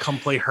Brennan's going to like come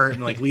play hurt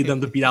and like lead them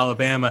to beat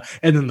Alabama.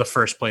 And then the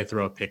first play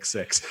throw a pick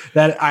 6.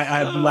 That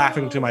I'm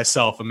laughing to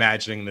myself,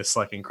 imagining this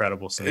like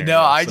incredible scenario.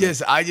 No, I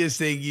just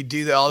think you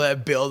do all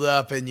that build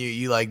up and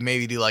you like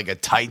maybe do like a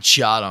tight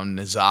shot on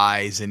his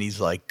eyes and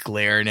he's like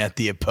glaring at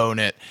the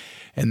opponent.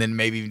 And then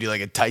maybe even do like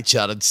a tight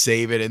shot and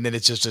save it. And then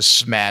it's just a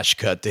smash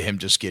cut to him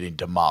just getting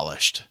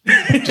demolished.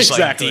 Just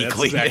exactly, like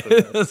decleated.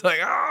 Exactly. It's like,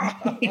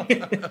 oh.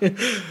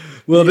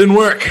 Well, it didn't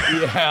work.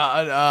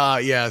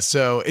 Yeah.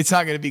 So it's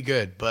not going to be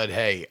good. But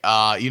hey,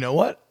 you know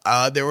what?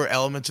 There were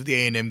elements of the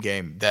A&M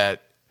game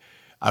that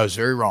I was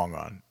very wrong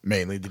on,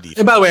 mainly the defense.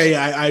 And by the way,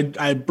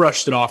 I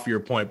brushed it off your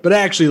point, but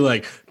actually,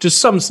 like, to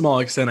some small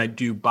extent, I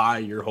do buy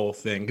your whole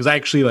thing because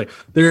actually, like,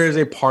 there is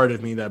a part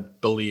of me that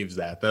believes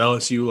that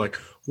LSU, like,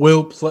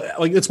 will play.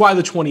 Like, it's why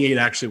the 28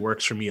 actually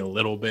works for me a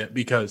little bit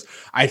because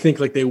I think,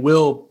 like, they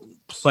will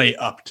play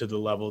up to the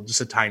level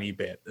just a tiny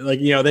bit. Like,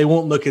 you know, they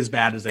won't look as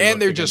bad as they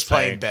and they're just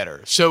playing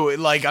better. So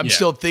like I'm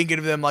still thinking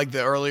of them like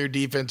the earlier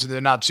defense and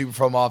they're not super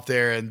from off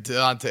there and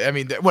I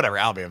mean whatever,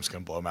 Alabama's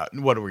gonna blow them out.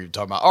 What are we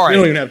talking about? All right. We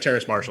don't even have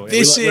Terrace Marshall.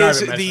 This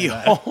is the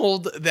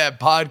Hold That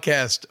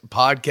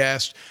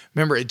podcast.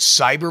 Remember, it's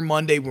Cyber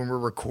Monday when we're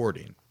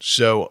recording.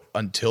 So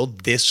until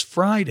this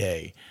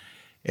Friday,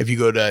 if you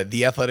go to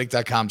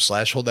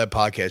theathletic.com/hold that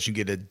podcast, you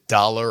get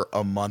 $1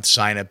 a month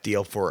sign up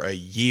deal for a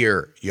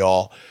year,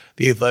 y'all.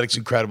 The Athletic's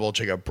incredible.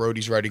 Check out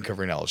Brody's writing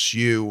covering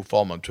LSU.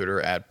 Follow him on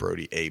Twitter at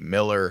Brody A.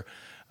 Miller.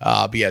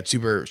 But yeah, it's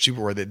super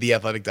worth it.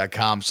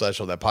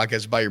 Theathletic.com/hold that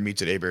podcast. Buy your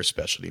meats at A-Bear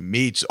Specialty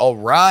Meats. All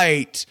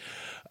right.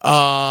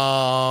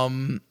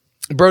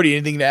 Brody,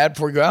 anything to add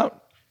before we go out?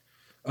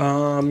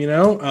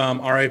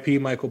 R.I.P.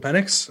 Michael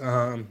Penix.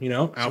 Out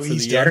for the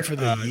year. Done for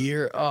the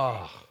year.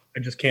 Oh, I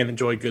just can't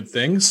enjoy good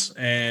things,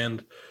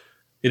 and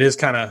it is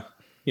kind of,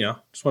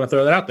 just want to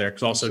throw that out there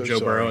because also Joe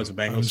Burrow as a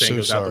Bengals fan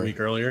goes out the week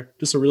earlier.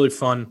 Just a really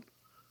fun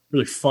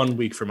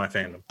week for my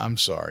fandom. I'm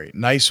sorry.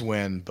 Nice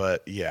win,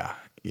 but yeah.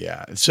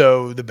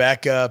 So the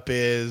backup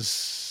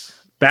is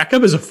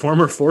a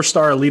former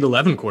 4-star Elite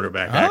 11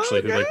 quarterback,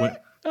 actually, who went.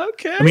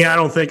 Okay. I mean,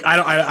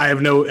 I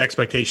have no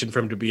expectation for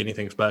him to be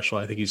anything special.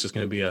 I think he's just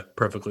going to be a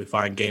perfectly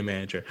fine game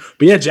manager.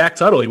 But yeah, Jack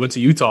Tuttle, he went to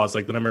Utah. It's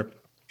like the number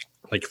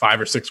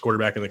 5 or 6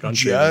 quarterback in the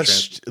country.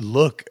 Just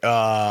look,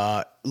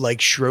 like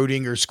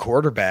Schrodinger's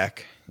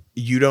quarterback,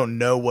 you don't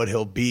know what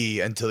he'll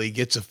be until he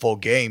gets a full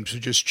game. So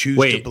just choose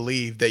to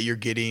believe that you're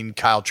getting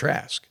Kyle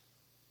Trask.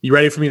 You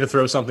ready for me to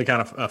throw something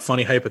kind of a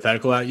funny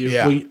hypothetical at you?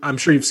 Yeah. I'm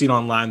sure you've seen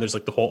online. There's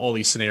like all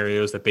these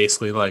scenarios that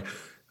basically like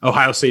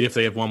Ohio State, if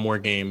they have one more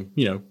game,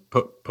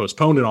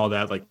 postponed and all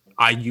that, like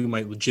IU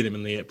might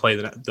legitimately play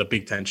the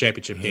Big Ten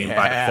championship game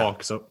by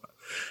default. So,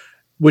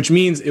 which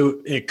means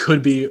it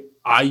could be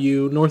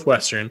IU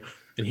Northwestern,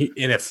 and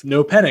if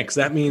no Penix,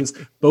 that means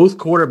both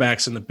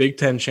quarterbacks in the Big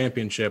Ten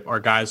championship are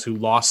guys who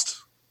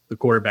lost the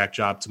quarterback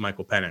job to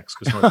Michael Penix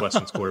because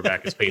Northwestern's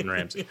quarterback is Peyton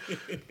Ramsey,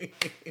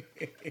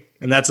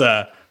 and that's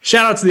a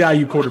shout out to the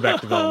IU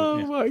quarterback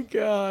development. Oh my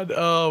God!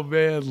 Oh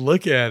man,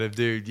 look at him,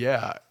 dude.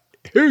 Yeah.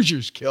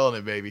 Hoosiers killing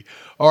it, baby.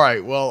 All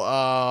right. Well,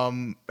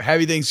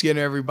 happy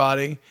Thanksgiving,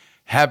 everybody.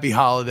 Happy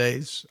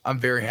holidays. I'm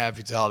very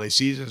happy it's the holiday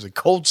season. There's a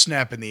cold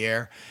snap in the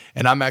air,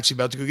 and I'm actually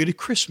about to go get a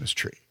Christmas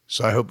tree.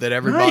 So I hope that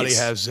everybody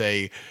has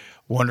a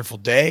wonderful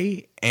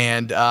day,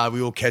 and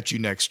we will catch you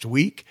next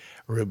week.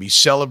 We're going to be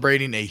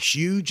celebrating a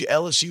huge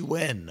LSU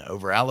win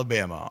over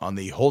Alabama on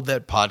the Hold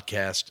That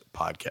podcast.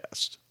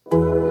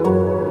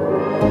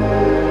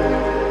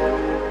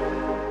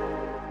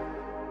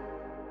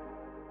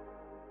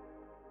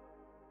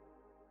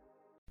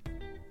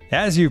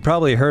 As you've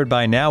probably heard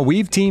by now,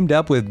 we've teamed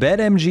up with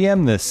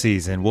BetMGM this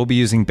season. We'll be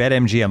using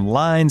BetMGM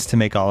lines to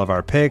make all of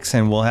our picks,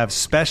 and we'll have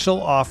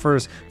special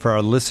offers for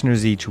our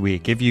listeners each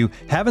week. If you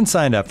haven't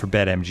signed up for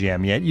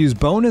BetMGM yet, use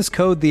bonus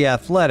code The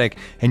Athletic,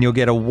 and you'll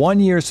get a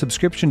 1-year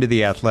subscription to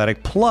The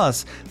Athletic,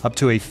 plus up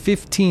to a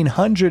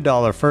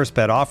 $1,500 first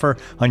bet offer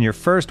on your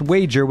first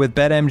wager with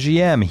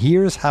BetMGM.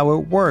 Here's how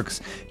it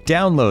works.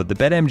 Download the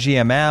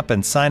BetMGM app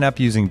and sign up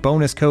using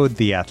bonus code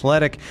The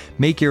Athletic.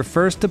 Make your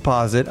first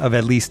deposit of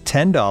at least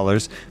 $10.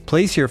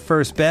 Place your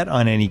first bet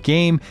on any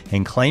game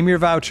and claim your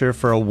voucher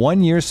for a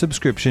 1-year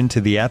subscription to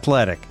The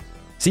Athletic.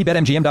 See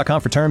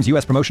BetMGM.com for terms.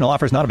 U.S. promotional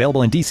offers not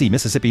available in D.C.,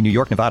 Mississippi, New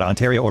York, Nevada,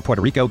 Ontario, or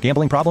Puerto Rico.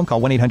 Gambling problem? Call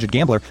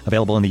 1-800-GAMBLER.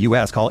 Available in the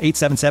U.S. Call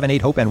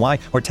 877-8-HOPE-NY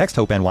or text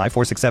HOPE-NY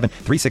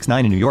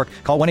 467-369 in New York.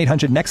 Call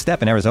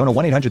 1-800-NEXT-STEP in Arizona.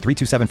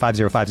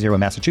 1-800-327-5050 in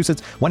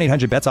Massachusetts.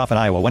 1-800-BETS-OFF in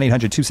Iowa.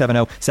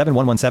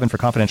 1-800-270-7117 for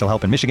confidential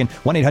help in Michigan.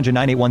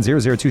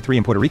 1-800-981-0023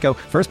 in Puerto Rico.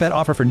 First bet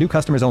offer for new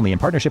customers only in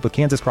partnership with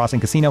Kansas Crossing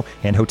Casino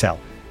and Hotel.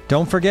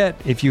 Don't forget,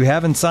 if you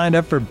haven't signed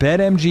up for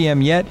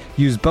BetMGM yet,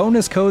 use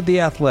bonus code The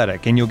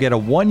Athletic, and you'll get a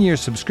 1-year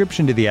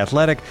subscription to The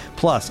Athletic,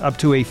 plus up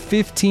to a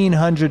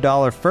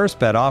 $1,500 first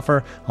bet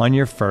offer on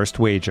your first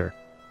wager.